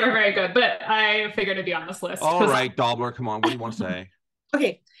 I thought they were very good, but I figured it'd be on this list. All right, Dobler, come on. What do you want to say?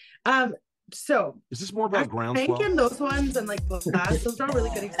 Okay. So is this more about groundswell? Thinking those ones and like those are really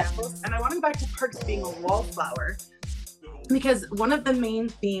good examples. And I want to go back to Parks being a wallflower because one of the main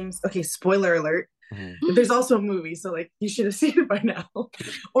themes. Okay, spoiler alert. Mm-hmm. There's also a movie, so like you should have seen it by now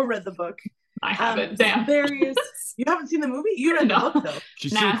or read the book. I haven't. Damn. There is. You haven't seen the movie? You read the book though.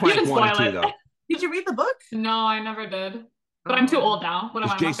 She's seen Crank 1 and 2 though. Did you read the book? No, I never did. But I'm too old now. What am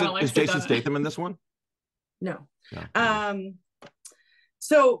I not gonna like? Is Jason Statham in this one? No.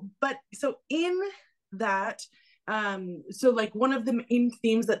 So in that, so like one of the main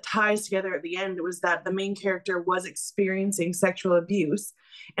themes that ties together at the end was that the main character was experiencing sexual abuse,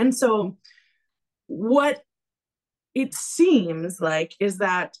 and so what it seems like is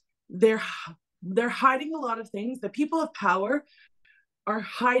that they're hiding a lot of things. The people of power are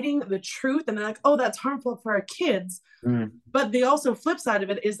hiding the truth, and they're like, oh, that's harmful for our kids. But the also flip side of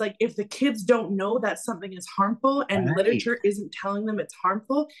it is like, if the kids don't know that something is harmful and literature isn't telling them it's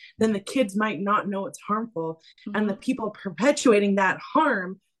harmful, then the kids might not know it's harmful, and the people perpetuating that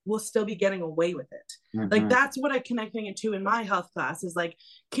harm will still be getting away with it. Like that's what I'm connecting it to in my health class is like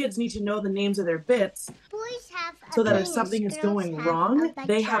kids need to know the names of their bits so that if something is going wrong,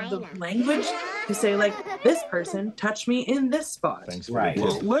 they have the language to say like, this person touched me in this spot. Right.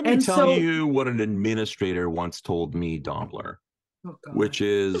 Well, let me tell you what an administrator once told me, Dobler, which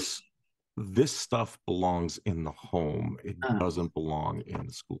is this stuff belongs in the home. It doesn't belong in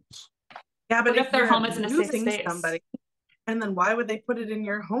the schools. Yeah, but if their home is in a safe space. Somebody, and then why would they put it in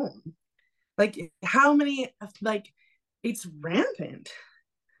your home? Like how many, like it's rampant.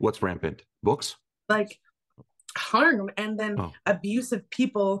 What's rampant? Books? Like harm and then abuse of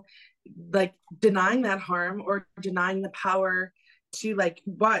people, like denying that harm or denying the power to like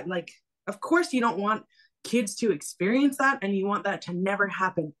what? Like, of course you don't want kids to experience that and you want that to never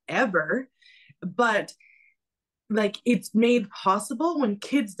happen ever. But like it's made possible when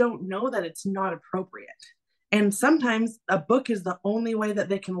kids don't know that it's not appropriate. And sometimes a book is the only way that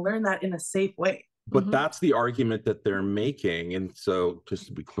they can learn that in a safe way. But that's the argument that they're making. And so just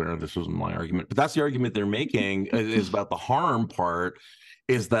to be clear, this wasn't my argument, but that's the argument they're making is about the harm part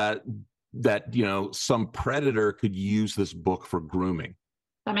is that, you know, some predator could use this book for grooming.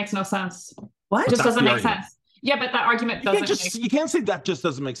 That makes no sense. What? It just doesn't make sense. Yeah, but that argument doesn't you can't say that just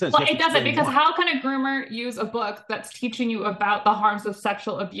doesn't make sense. Well, it doesn't, because how can a groomer use a book that's teaching you about the harms of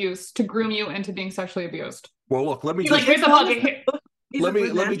sexual abuse to groom you into being sexually abused? Well, look, let me just... here's a book.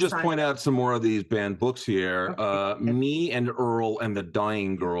 Let me just point out some more of these banned books here. Me and Earl and the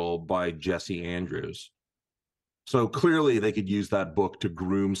Dying Girl by Jesse Andrews. So clearly they could use that book to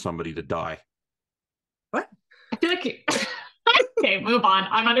groom somebody to die. What? I feel like... Okay, move on.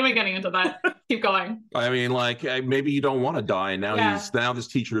 I'm not even getting into that. Keep going. I mean, like maybe you don't want to die, and now this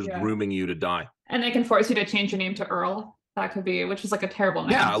teacher is grooming you to die. And they can force you to change your name to Earl. That could be, which is like a terrible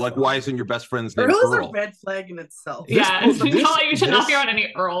name. Yeah, like why isn't your best friend's name Earl? Earl? Is a red flag in itself. You should not be around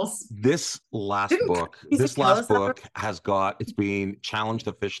any Earls. This last book has got, it's being challenged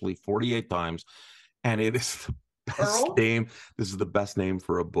officially 48 times, and it is the best name. This is the best name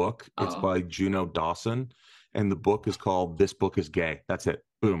for a book. It's by Juno Dawson. And the book is called This Book is Gay. That's it.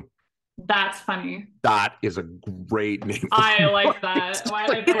 Boom. That's funny. That is a great name. I like that. Why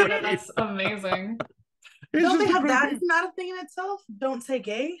did I put it? That's amazing. Don't they have that? Isn't that a thing in itself? Don't say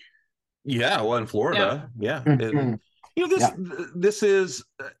gay. Yeah, well, in Florida, yeah. Mhm. You know, Yeah. this is.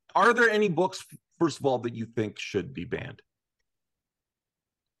 Are there any books, first of all, that you think should be banned?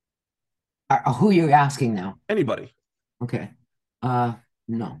 Who are you asking now? Anybody? Okay. No.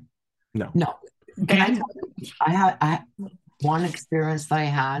 No. No. Can I tell you, I one experience that I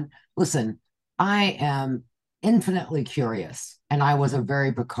had. Listen, I am infinitely curious, and I was a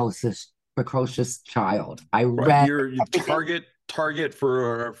very precocious child. I Right. read You're everything. target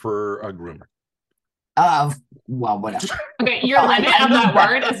for a groomer. Well, whatever. Okay, your limit I of knew that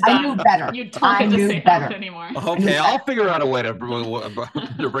better. word is I done. knew better. You don't I get to knew say better. that anymore. Okay, I'll figure out a way to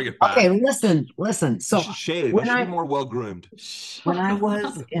bring it back. Okay, listen. So You should shave. when You should I be more well groomed. when I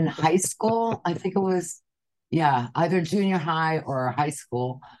was in high school, I think it was, yeah, either junior high or high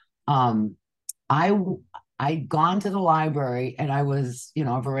school. Um, I I'd gone to the library, and I was,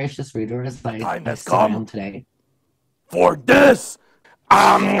 a voracious reader, as I still am today. For this.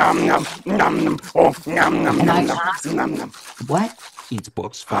 And I asked, what? Eats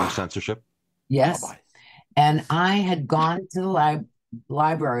books, form of censorship. Yes. And I had gone to the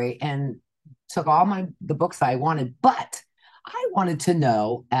library and took all the books I wanted, but I wanted to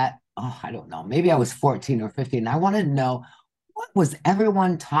know I don't know, maybe I was 14 or 15. I wanted to know, what was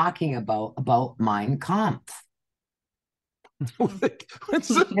everyone talking about Mein Kampf? Wait a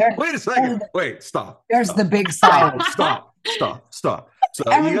second. Wait, stop. There's the big silence. Stop. So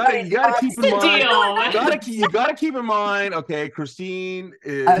you gotta keep in mind. You gotta keep in mind. Okay, Christine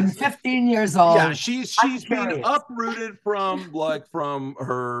is. I'm 15 years old. Yeah, she's been uprooted from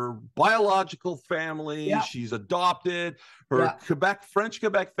her biological family. Yeah. She's adopted. Her Yeah. French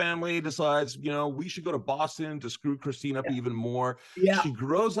Quebec family decides, we should go to Boston to screw Christine up even more. Yeah. She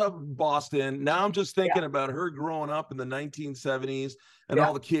grows up in Boston. Now I'm just thinking about her growing up in the 1970s and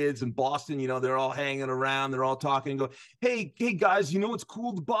all the kids in Boston, they're all hanging around, they're all talking and go, hey guys, what's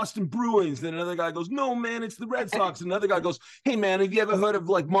cool? The Boston Bruins. Then another guy goes, no, man, it's the Red Sox. And another guy goes, hey, man, have you ever heard of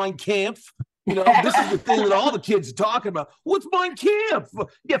Mein Kampf? This is the thing that all the kids are talking about. What's Mein Kampf?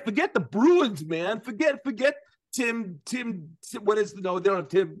 Yeah, forget the Bruins, man. Forget Tim, what is they don't have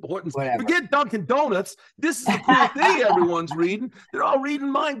Tim Hortons. Whatever. Forget Dunkin' Donuts. This is the cool thing everyone's reading. They're all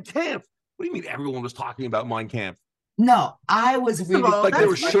reading Mein Kampf. What do you mean everyone was talking about Mein Kampf? No, I was reading like there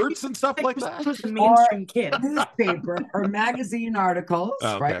were shirts and stuff like that. Mainstream kid. Newspaper or magazine articles,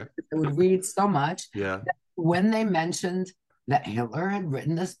 right? I would read so much. Yeah. That when they mentioned that Hitler had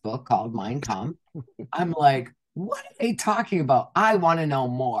written this book called Mein Kampf, I'm like, what are they talking about? I want to know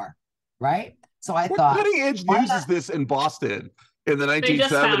more, right? So I thought, what cutting-edge news is this in Boston in the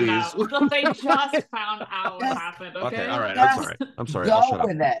 1970s? They just found out what happened. Okay, all right. I'm sorry. Go I'll shut up.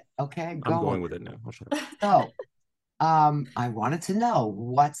 with it. Okay, I'm going with it now. I'll shut up. So, I wanted to know,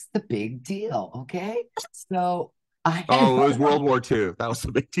 what's the big deal? Okay, so it was World War II. That was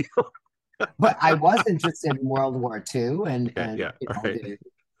the big deal. But I was interested in World War II and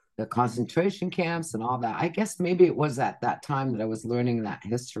the concentration camps and all that. I guess maybe it was at that time that I was learning that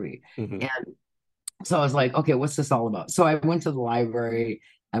history. Mm-hmm. And so I was like, okay, what's this all about? So I went to the library.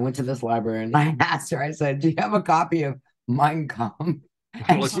 I went to this library and I asked her, I said, do you have a copy of Mein Kampf?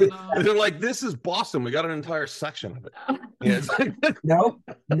 And they're like, this is Boston. We got an entire section of it. Yeah, it's like, nope.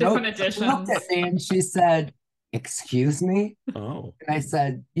 Different editions. She looked at me and she said, excuse me? Oh. And I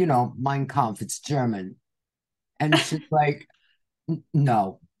said, Mein Kampf, it's German. And she's like,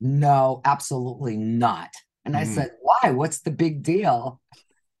 no, absolutely not. And I said, why? What's the big deal?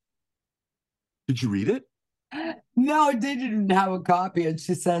 Did you read it? No, they didn't have a copy. And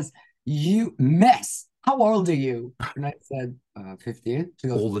she says, you miss. How old are you? And I said, 15. She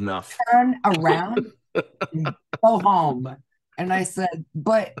goes, old enough. Turn around and go home. And I said,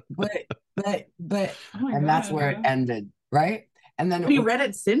 but, and that's where it ended, right? And then have you read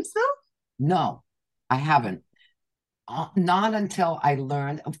it since though? No, I haven't. Not until I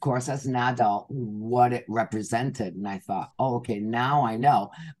learned, of course, as an adult, what it represented. And I thought, oh, okay, now I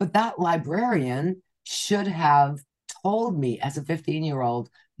know. But that librarian should have told me as a 15-year-old,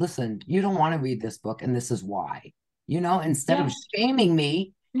 listen, you don't want to read this book, and this is why. Instead of shaming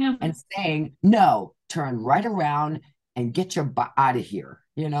me and saying, no, turn right around and get your butt out of here,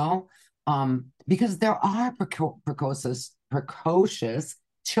 because there are precocious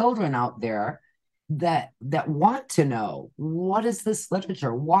children out there that want to know, what is this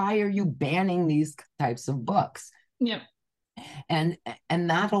literature? Why are you banning these types of books? Yeah. And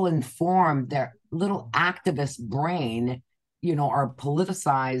that'll inform their little activist brain, or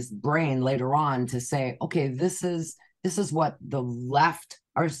politicized brain later on to say, okay, this is what the left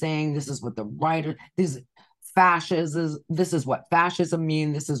are saying, this is what the right, this is what fascism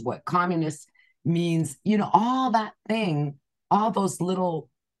means, this is what communist means, all that thing, all those little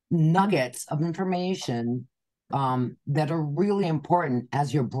nuggets of information that are really important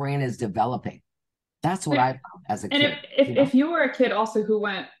as your brain is developing. That's what I found as a kid. And if you were a kid also who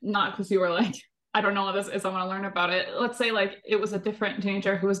went, not because you were like, I don't know what this is, I want to learn about it. Let's say like it was a different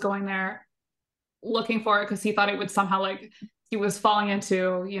teenager who was going there looking for it because he thought it would somehow, like, he was falling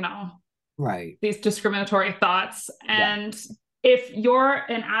into, you know, right, these discriminatory thoughts. And if you're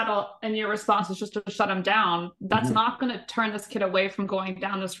an adult and your response is just to shut him down, that's not going to turn this kid away from going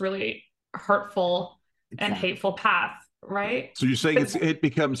down this really hurtful and hateful path, right? So you're saying it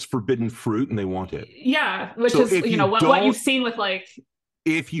becomes forbidden fruit and they want it. Yeah, which is, you know, what you've seen with like...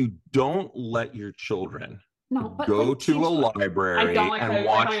 If you don't let your children go like, to a library and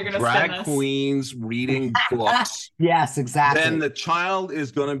watch drag queens reading books, yes, exactly, then the child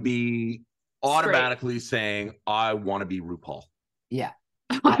is going to be automatically saying, I want to be RuPaul. Yeah.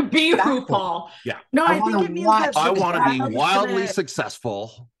 I want to be RuPaul. Yeah. No, I think it means that I want to be wildly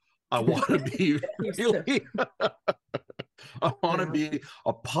successful. I want to be really... I want to be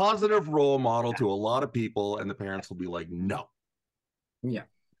a positive role model to a lot of people, and the parents will be like, no. Yeah.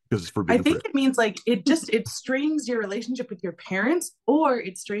 Because it's forbidden. I think it means like it strains your relationship with your parents, or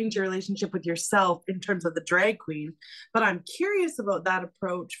it strains your relationship with yourself in terms of the drag queen. But I'm curious about that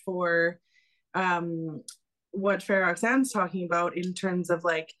approach for what Fair Roxanne's talking about in terms of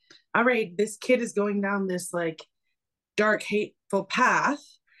like, all right, this kid is going down this like dark, hateful path.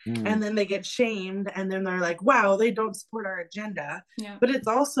 And then they get shamed, and then they're like, wow, they don't support our agenda. Yeah. But it's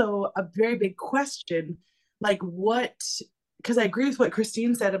also a very big question, like what, because I agree with what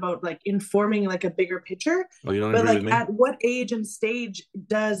Christine said about like informing like a bigger picture. Oh, you don't but agree like with me? at what age and stage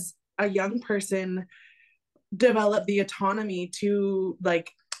does a young person develop the autonomy to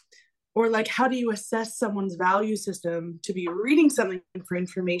like, or like how do you assess someone's value system to be reading something for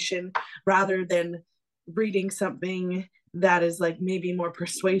information rather than reading something that is like maybe more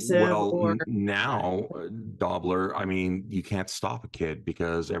persuasive? Well, or now, Dobler, I mean, you can't stop a kid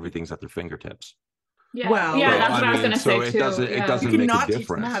because everything's at their fingertips. Yeah, well, yeah, that's what I was going to say it too. It doesn't you make cannot a teach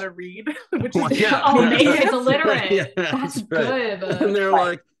them difference. how to read, which is make kids illiterate. Yeah, that's right. good. And they're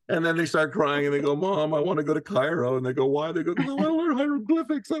like, and then they start crying and they go, Mom, I want to go to Cairo. And they go, why? They go, because I want to learn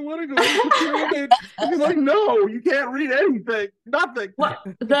hieroglyphics. I want to go to the pyramid. And he's like, no, you can't read anything. Nothing. Well,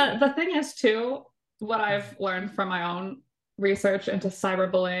 the thing is too, what I've learned from my own research into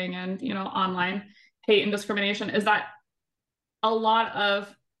cyberbullying and, you know, online hate and discrimination is that a lot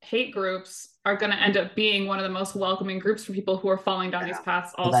of hate groups are going to end up being one of the most welcoming groups for people who are falling down these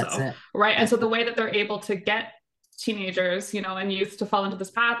paths also, right? And so the way that they're able to get teenagers, you know, and youth to fall into this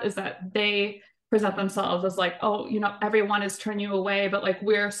path is that they present themselves as like, oh, you know, everyone is turning you away, but like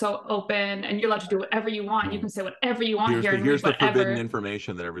we're so open and you're allowed to do whatever you want. You can say whatever you want here. Here's the forbidden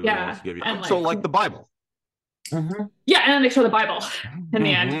information that everybody wants to give you. So like the Bible. Yeah, and then they show the Bible in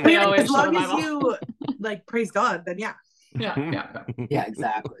the end. They always as show long the as Bible. you like praise God, then yeah. Yeah,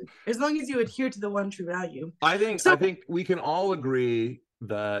 exactly. As long as you adhere to the one true value. I think we can all agree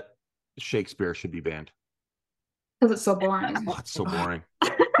that Shakespeare should be banned. Because it's so boring. Oh, it's so boring.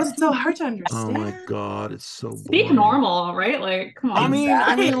 Because it's so hard to understand. Oh my God, it's so boring. Speak normal, right? Like, come on. I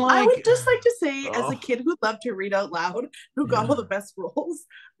mean, like, I would just like to say, as a kid who loved to read out loud, who got all the best roles,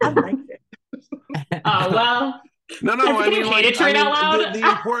 I liked it. Oh, well. No, I mean, like, to read out loud. The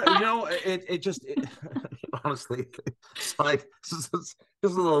important, you know, it honestly, it's like, just a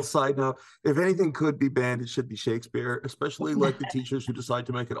little side note. If anything could be banned, it should be Shakespeare, especially like the teachers who decide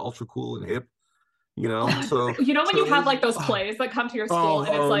to make it ultra cool and hip. You know, so you know when you have like those plays that come to your school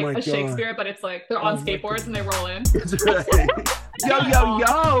and it's like a Shakespeare, but it's like they're on skateboards and they roll in. That's right. Yo,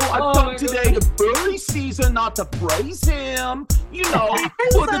 I've come today to bully Caesar, not to praise him. You know,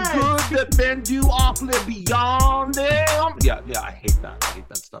 for the good that men do awfully beyond them. Yeah, I hate that. I hate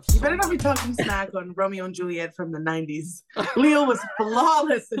that stuff. You better not be talking smack on Romeo and Juliet from the 90s. Leo was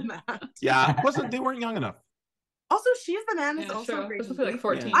flawless in that. Yeah, they weren't young enough. Also, She's the Man is also true. great. This was like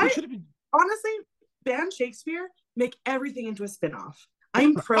 14. Yeah. Honestly, ban Shakespeare, make everything into a spin-off.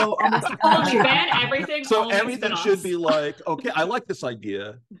 I'm pro almost ban everything. So everything should be like, okay, I like this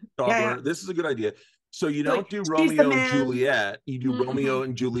idea. Yeah. This is a good idea. So you don't do Romeo and Juliet, you do Romeo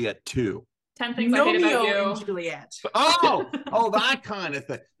and Juliet 2. 10 Things I Hate About You. And Juliet. Oh, that kind of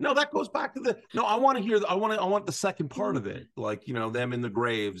thing. No, that goes back to I want to hear. I want the second part of it, like, you know, them in the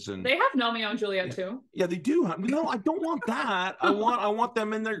graves and. They have Romeo and Juliet too. Yeah, they do. No, I don't want that. I want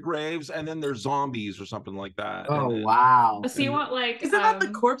them in their graves and then they're zombies or something like that. Oh wow! So you want like? Isn't that The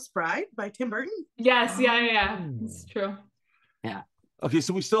Corpse Bride by Tim Burton? Yes. Yeah. It's true. Yeah. Okay,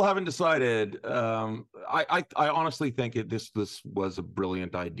 so we still haven't decided. I honestly think this was a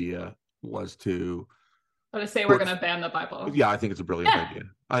brilliant idea. Was to Or to say we're going to ban the Bible. Yeah, I think it's a brilliant idea.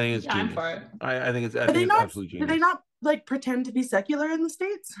 I think it's genius. I'm for it. I think it's absolutely genius. Do they not like pretend to be secular in the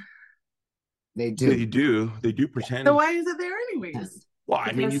States? They do. They do pretend. So why is it there anyways? Well,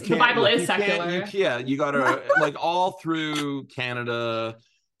 I mean, you can't. The Bible is secular. You gotta like all through Canada.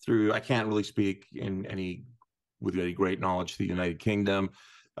 I can't really speak with any great knowledge to the United Kingdom.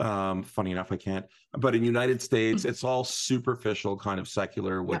 Funny enough, I can't. But in United States, it's all superficial kind of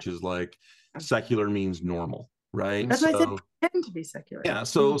secular, which is like secular means normal, right? That's why I said pretend to be secular. Yeah,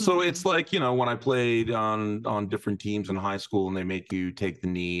 so it's like, when I played on different teams in high school and they make you take the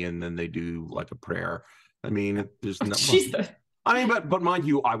knee and then they do like a prayer. I mean, there's no. Jesus. I mean, but mind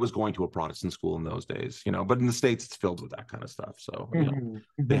you, I was going to a Protestant school in those days, but in the States, it's filled with that kind of stuff. So, and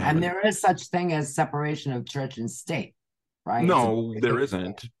there is such thing as separation of church and state, right? No, there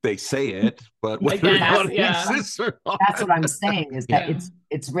isn't. They say it, but whether exists or not. That's what I'm saying is that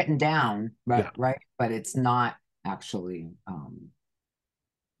it's written down, right? But it's not actually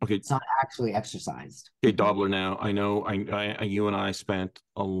okay. It's not actually exercised. Okay, Dobler. Now I know you and I spent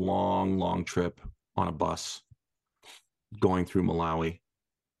a long trip on a bus going through Malawi.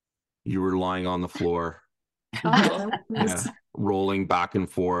 You were lying on the floor, rolling back and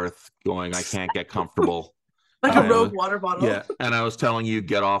forth, going, I can't get comfortable. Like a rogue water bottle. Yeah, and I was telling you,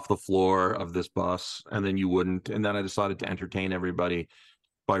 get off the floor of this bus, and then you wouldn't. And then I decided to entertain everybody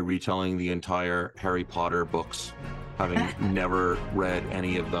by retelling the entire Harry Potter books, having never read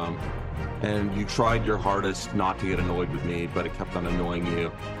any of them. And you tried your hardest not to get annoyed with me, but it kept on annoying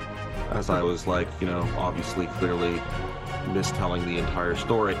you as I was like, obviously, clearly mistelling the entire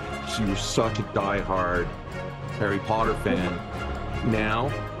story. So you're such a diehard Harry Potter fan. Now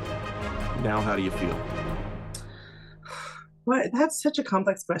how do you feel? What? That's such a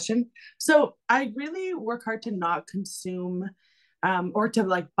complex question. So I really work hard to not consume or to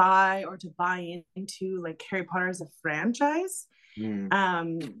like buy into like Harry Potter as a franchise and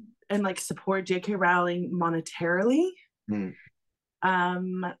like support J.K. Rowling monetarily.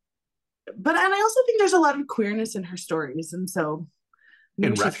 But and I also think there's a lot of queerness in her stories, and so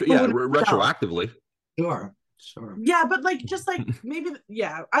retroactively. Sure. Yeah, but like just like maybe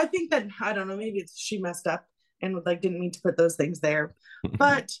I think that I don't know, maybe she messed up and like didn't mean to put those things there.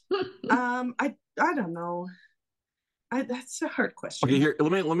 But I don't know. That's a hard question. Okay, here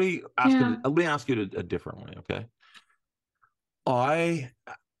let me ask you a different way, okay? I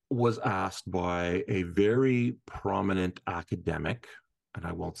was asked by a very prominent academic, and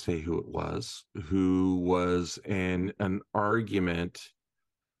I won't say who was in an argument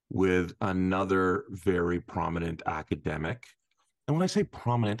with another very prominent academic. And when I say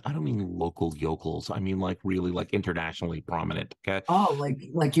prominent, I don't mean local yokels. I mean like really like internationally prominent. Okay. Oh,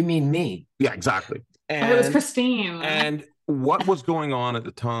 like you mean me? Yeah, exactly. And it was Christine. And what was going on at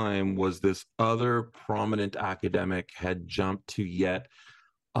the time was this other prominent academic had jumped to yet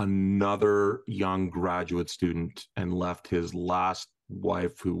another young graduate student and left his last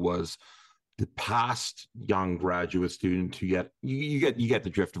wife, who was the past young graduate student, to get you get the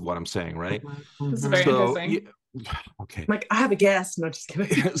drift of what I'm saying, right? This is very interesting. Okay. Like, I have a guess. No, just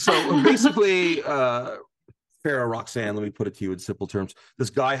kidding. So basically, Farrah Roxanne, let me put it to you in simple terms. This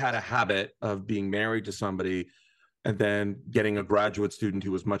guy had a habit of being married to somebody and then getting a graduate student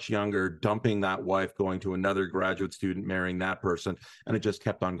who was much younger, dumping that wife, going to another graduate student, marrying that person. And it just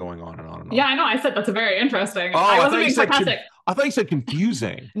kept on going on and on and on. Yeah, I know. I said that's very interesting. Oh, I wasn't being sarcastic. I thought you said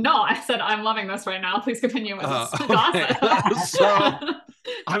confusing. No, I said I'm loving this right now. Please continue with this okay. gossip. So,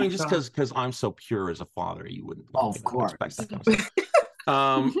 I mean, just because I'm so pure as a father, you wouldn't expect that kind of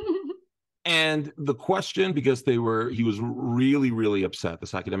stuff. And the question, because he was really, really upset.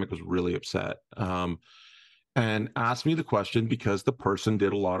 This academic was really upset. And asked me the question because the person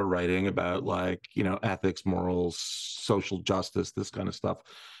did a lot of writing about ethics, morals, social justice, this kind of stuff.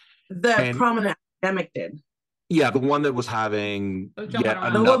 The prominent academic did. Yeah, the one that was having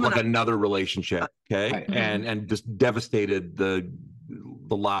another relationship, okay, right. and just devastated the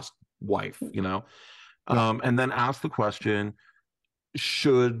last wife, and then asked the question: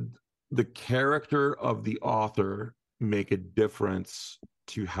 should the character of the author make a difference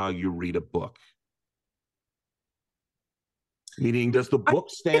to how you read a book? Meaning, does the book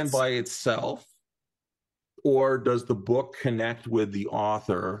stand by itself, or does the book connect with the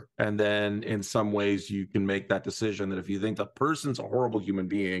author? And then in some ways you can make that decision that if you think the person's a horrible human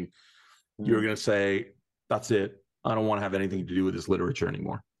being, you're going to say, that's it. I don't want to have anything to do with this literature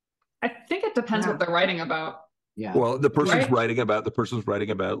anymore. I think it depends what they're writing about. Yeah. Well, the person's writing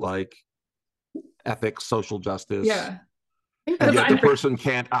about like ethics, social justice. Yeah. And yet the person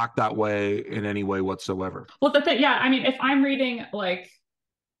can't act that way in any way whatsoever. Well, the thing, I mean, if I'm reading like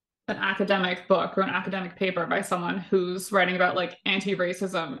an academic book or an academic paper by someone who's writing about like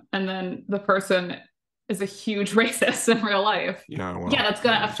anti-racism, and then the person is a huge racist in real life. Yeah, well, yeah, that's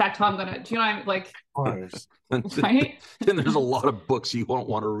gonna affect how I'm gonna. Do you know what I mean? Like, Of course. right? Then there's a lot of books you won't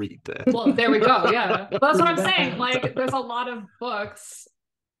want to read then. Well, there we go. Yeah, but that's what I'm saying. Like, there's a lot of books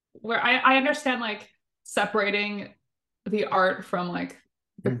where I understand like separating the art from like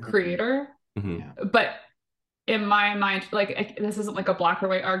the creator, but in my mind, like this isn't like a black or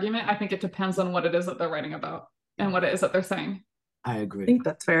white argument. I think it depends on what it is that they're writing about and what it is that they're saying. I agree. I think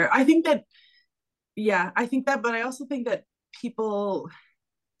that's fair. I think that, but I also think that people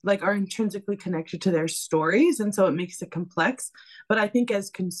like are intrinsically connected to their stories, and so it makes it complex. But I think as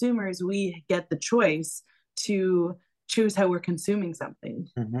consumers, we get the choice to choose how we're consuming something.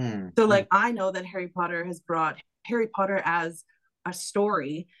 So like I know that Harry Potter as a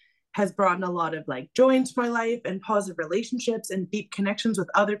story has brought in a lot of like joy into my life and positive relationships and deep connections with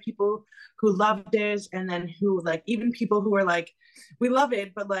other people who loved it, and then who like even people who are like, we love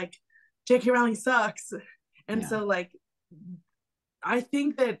it, but like J.K. Rowling sucks. And so like I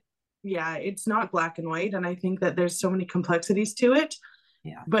think that it's not black and white, and I think that there's so many complexities to it.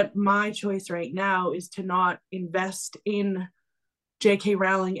 But my choice right now is to not invest in J.K.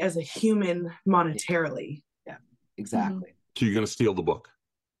 Rowling as a human monetarily. Exactly. So you're going to steal the book?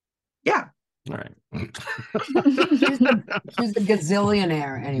 Yeah. All right. She's a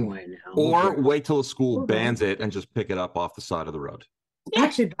gazillionaire anyway now. Or wait till a school bans it and just pick it up off the side of the road.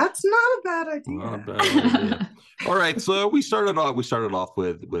 Actually, that's not a bad idea. Not a bad idea. All right, so we started off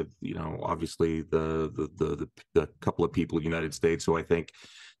with obviously the couple of people in the United States who I think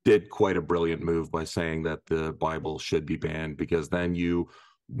did quite a brilliant move by saying that the Bible should be banned, because then you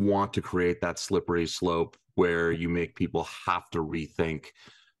want to create that slippery slope where you make people have to rethink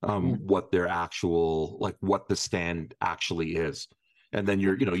what their actual, like what the stand actually is. And then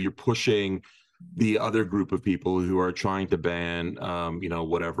you're pushing the other group of people who are trying to ban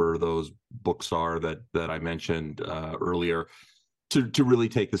whatever those books are that I mentioned earlier, to really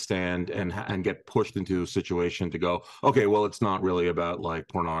take the stand and get pushed into a situation to go, okay, well, it's not really about like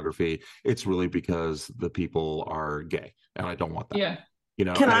pornography, it's really because the people are gay, and I don't want that.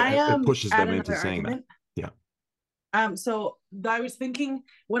 It pushes them into saying that. So I was thinking,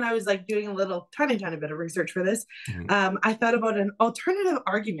 when I was like doing a little tiny bit of research for this, I thought about an alternative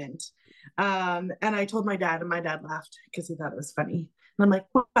argument. And I told my dad, and my dad laughed because he thought it was funny. And I'm like,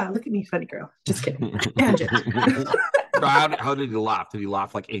 wow, look at me, funny girl. Just kidding. Tangent. How did he laugh? Did he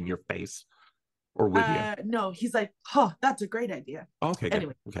laugh like in your face or with you? No, he's like, oh, that's a great idea. Okay.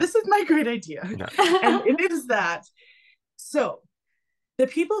 Anyway, this is my great idea. And it is that. So the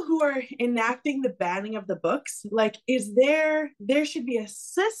people who are enacting the banning of the books, like, there should be a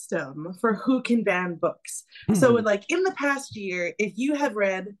system for who can ban books. So like in the past year, if you have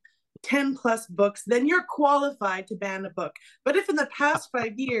read 10 plus books, then you're qualified to ban a book. But if in the past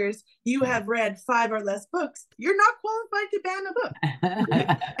 5 years you have read 5 or less books, you're not qualified to ban a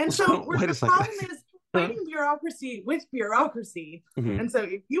book. And so the problem is fighting bureaucracy with bureaucracy. And so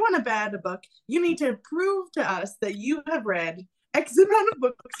if you want to ban a book, you need to prove to us that you have read X amount of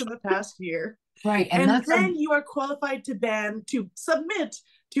books in the past year. Right. And then you are qualified to submit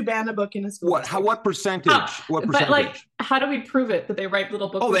to ban a book in a school. What percentage? What percentage? But like, how do we prove it that they write little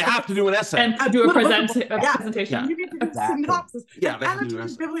books? Oh, they have to do an essay and do a presentation. You need to do a synopsis. Yeah, they have to do an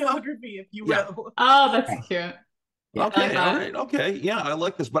essay. Bibliography, if you will. Oh, that's cute. Okay, all right, okay, yeah, I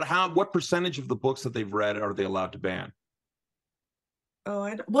like this. But what percentage of the books that they've read are they allowed to ban? No,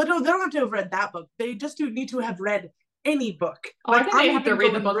 they don't have to have read that book. They just need to have read any book. Oh, I think they have to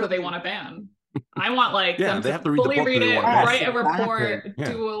read the book that they want to ban. I want like them they have to to read fully the book read it, write a report,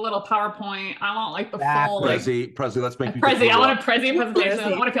 Yeah. do a little PowerPoint. I want like the full Prezi, let's make Prezi. I want a Prezi presentation.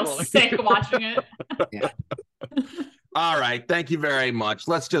 I want to feel sick watching it. All right, thank you very much.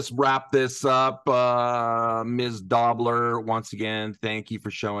 Let's just wrap this up. Ms. Dobler, once again, thank you for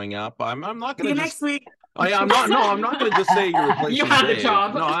showing up. I'm not going to next week. I'm not going to just say you're replacing You had the Dave.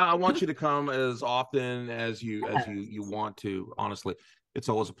 job. No, I want you to come as often as you want to. Honestly, it's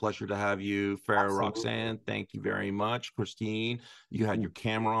always a pleasure to have you. Farrah, Roxanne, thank you very much. Christine, you had your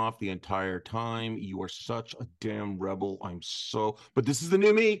camera off the entire time. You are such a damn rebel. But this is the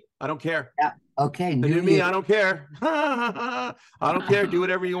new me. I don't care. Yeah. Okay. The new me. I don't care. I don't care. Do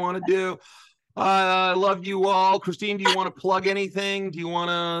whatever you want to do. I love you all. Christine, do you want to plug anything? Do you want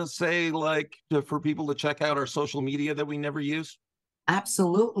to say for people to check out our social media that we never use?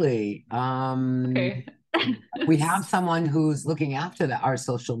 Absolutely. Okay. We have someone who's looking after our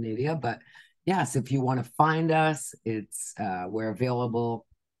social media, but yes, if you want to find us, we're available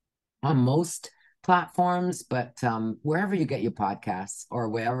on most platforms, but wherever you get your podcasts or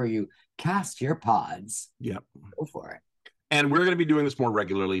wherever you cast your pods, Yep. go for it. And we're going to be doing this more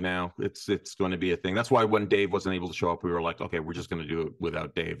regularly now. It's going to be a thing. That's why when Dave wasn't able to show up, we were like, okay, we're just going to do it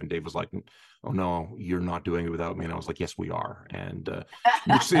without Dave. And Dave was like, oh no, you're not doing it without me. And I was like, yes, we are. And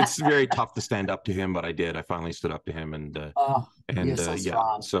it's very tough to stand up to him, but I did. I finally stood up to him, and so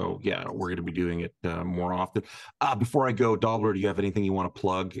yeah. So yeah, we're going to be doing it more often. Before I go, Dobler, do you have anything you want to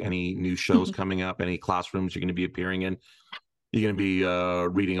plug? Any new shows coming up? Any classrooms you're going to be appearing in? You're going to be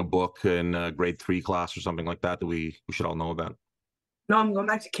reading a book in grade 3 class or something like that we should all know about? No, I'm going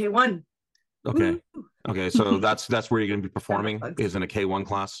back to K1. Okay. Woo. Okay, so that's where you're going to be performing, is in a K1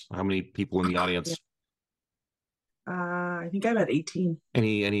 class. How many people in the audience? I think I'm at 18.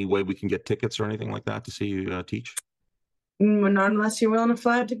 Any way we can get tickets or anything like that to see you teach? Not unless you're willing to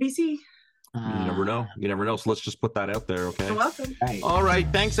fly out to BC. You never know. You never know. So let's just put that out there, okay? You're welcome. All right.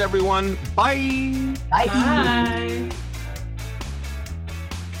 Thanks, everyone. Bye. Bye.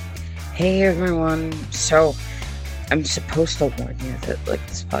 Hey everyone. So I'm supposed to warn you that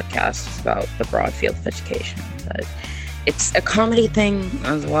this podcast is about the broad field of education, but it's a comedy thing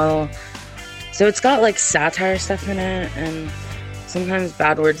as well. So it's got satire stuff in it, and sometimes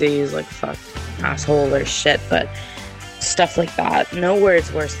bad words I use like fuck, asshole, or shit, but stuff like that. No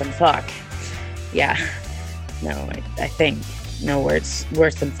words worse than fuck. Yeah. No, I think no words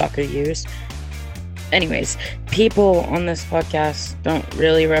worse than fuck are used. Anyways, people on this podcast don't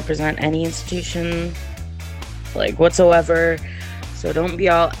really represent any institution, whatsoever. So don't be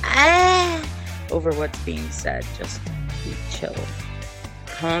all over what's being said. Just be chill.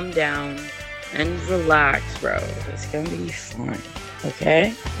 Calm down and relax, bro. It's gonna be fine.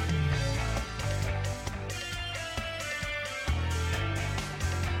 Okay?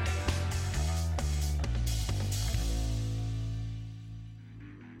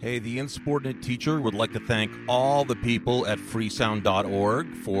 Hey, the Insubordinate Teacher would like to thank all the people at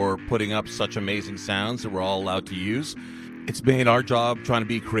freesound.org for putting up such amazing sounds that we're all allowed to use. It's made our job trying to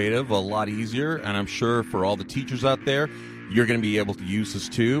be creative a lot easier, and I'm sure for all the teachers out there, you're going to be able to use this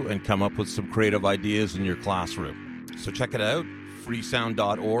too and come up with some creative ideas in your classroom. So check it out,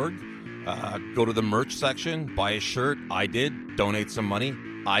 freesound.org. Go to the merch section, buy a shirt. I did. Donate some money.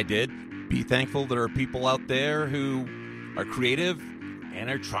 I did. Be thankful there are people out there who are creative and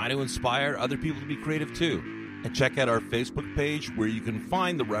are trying to inspire other people to be creative too. And check out our Facebook page where you can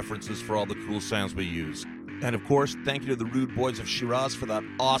find the references for all the cool sounds we use. And of course, thank you to the Rude Boys of Shiraz for that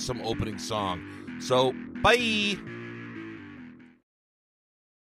awesome opening song. So, bye!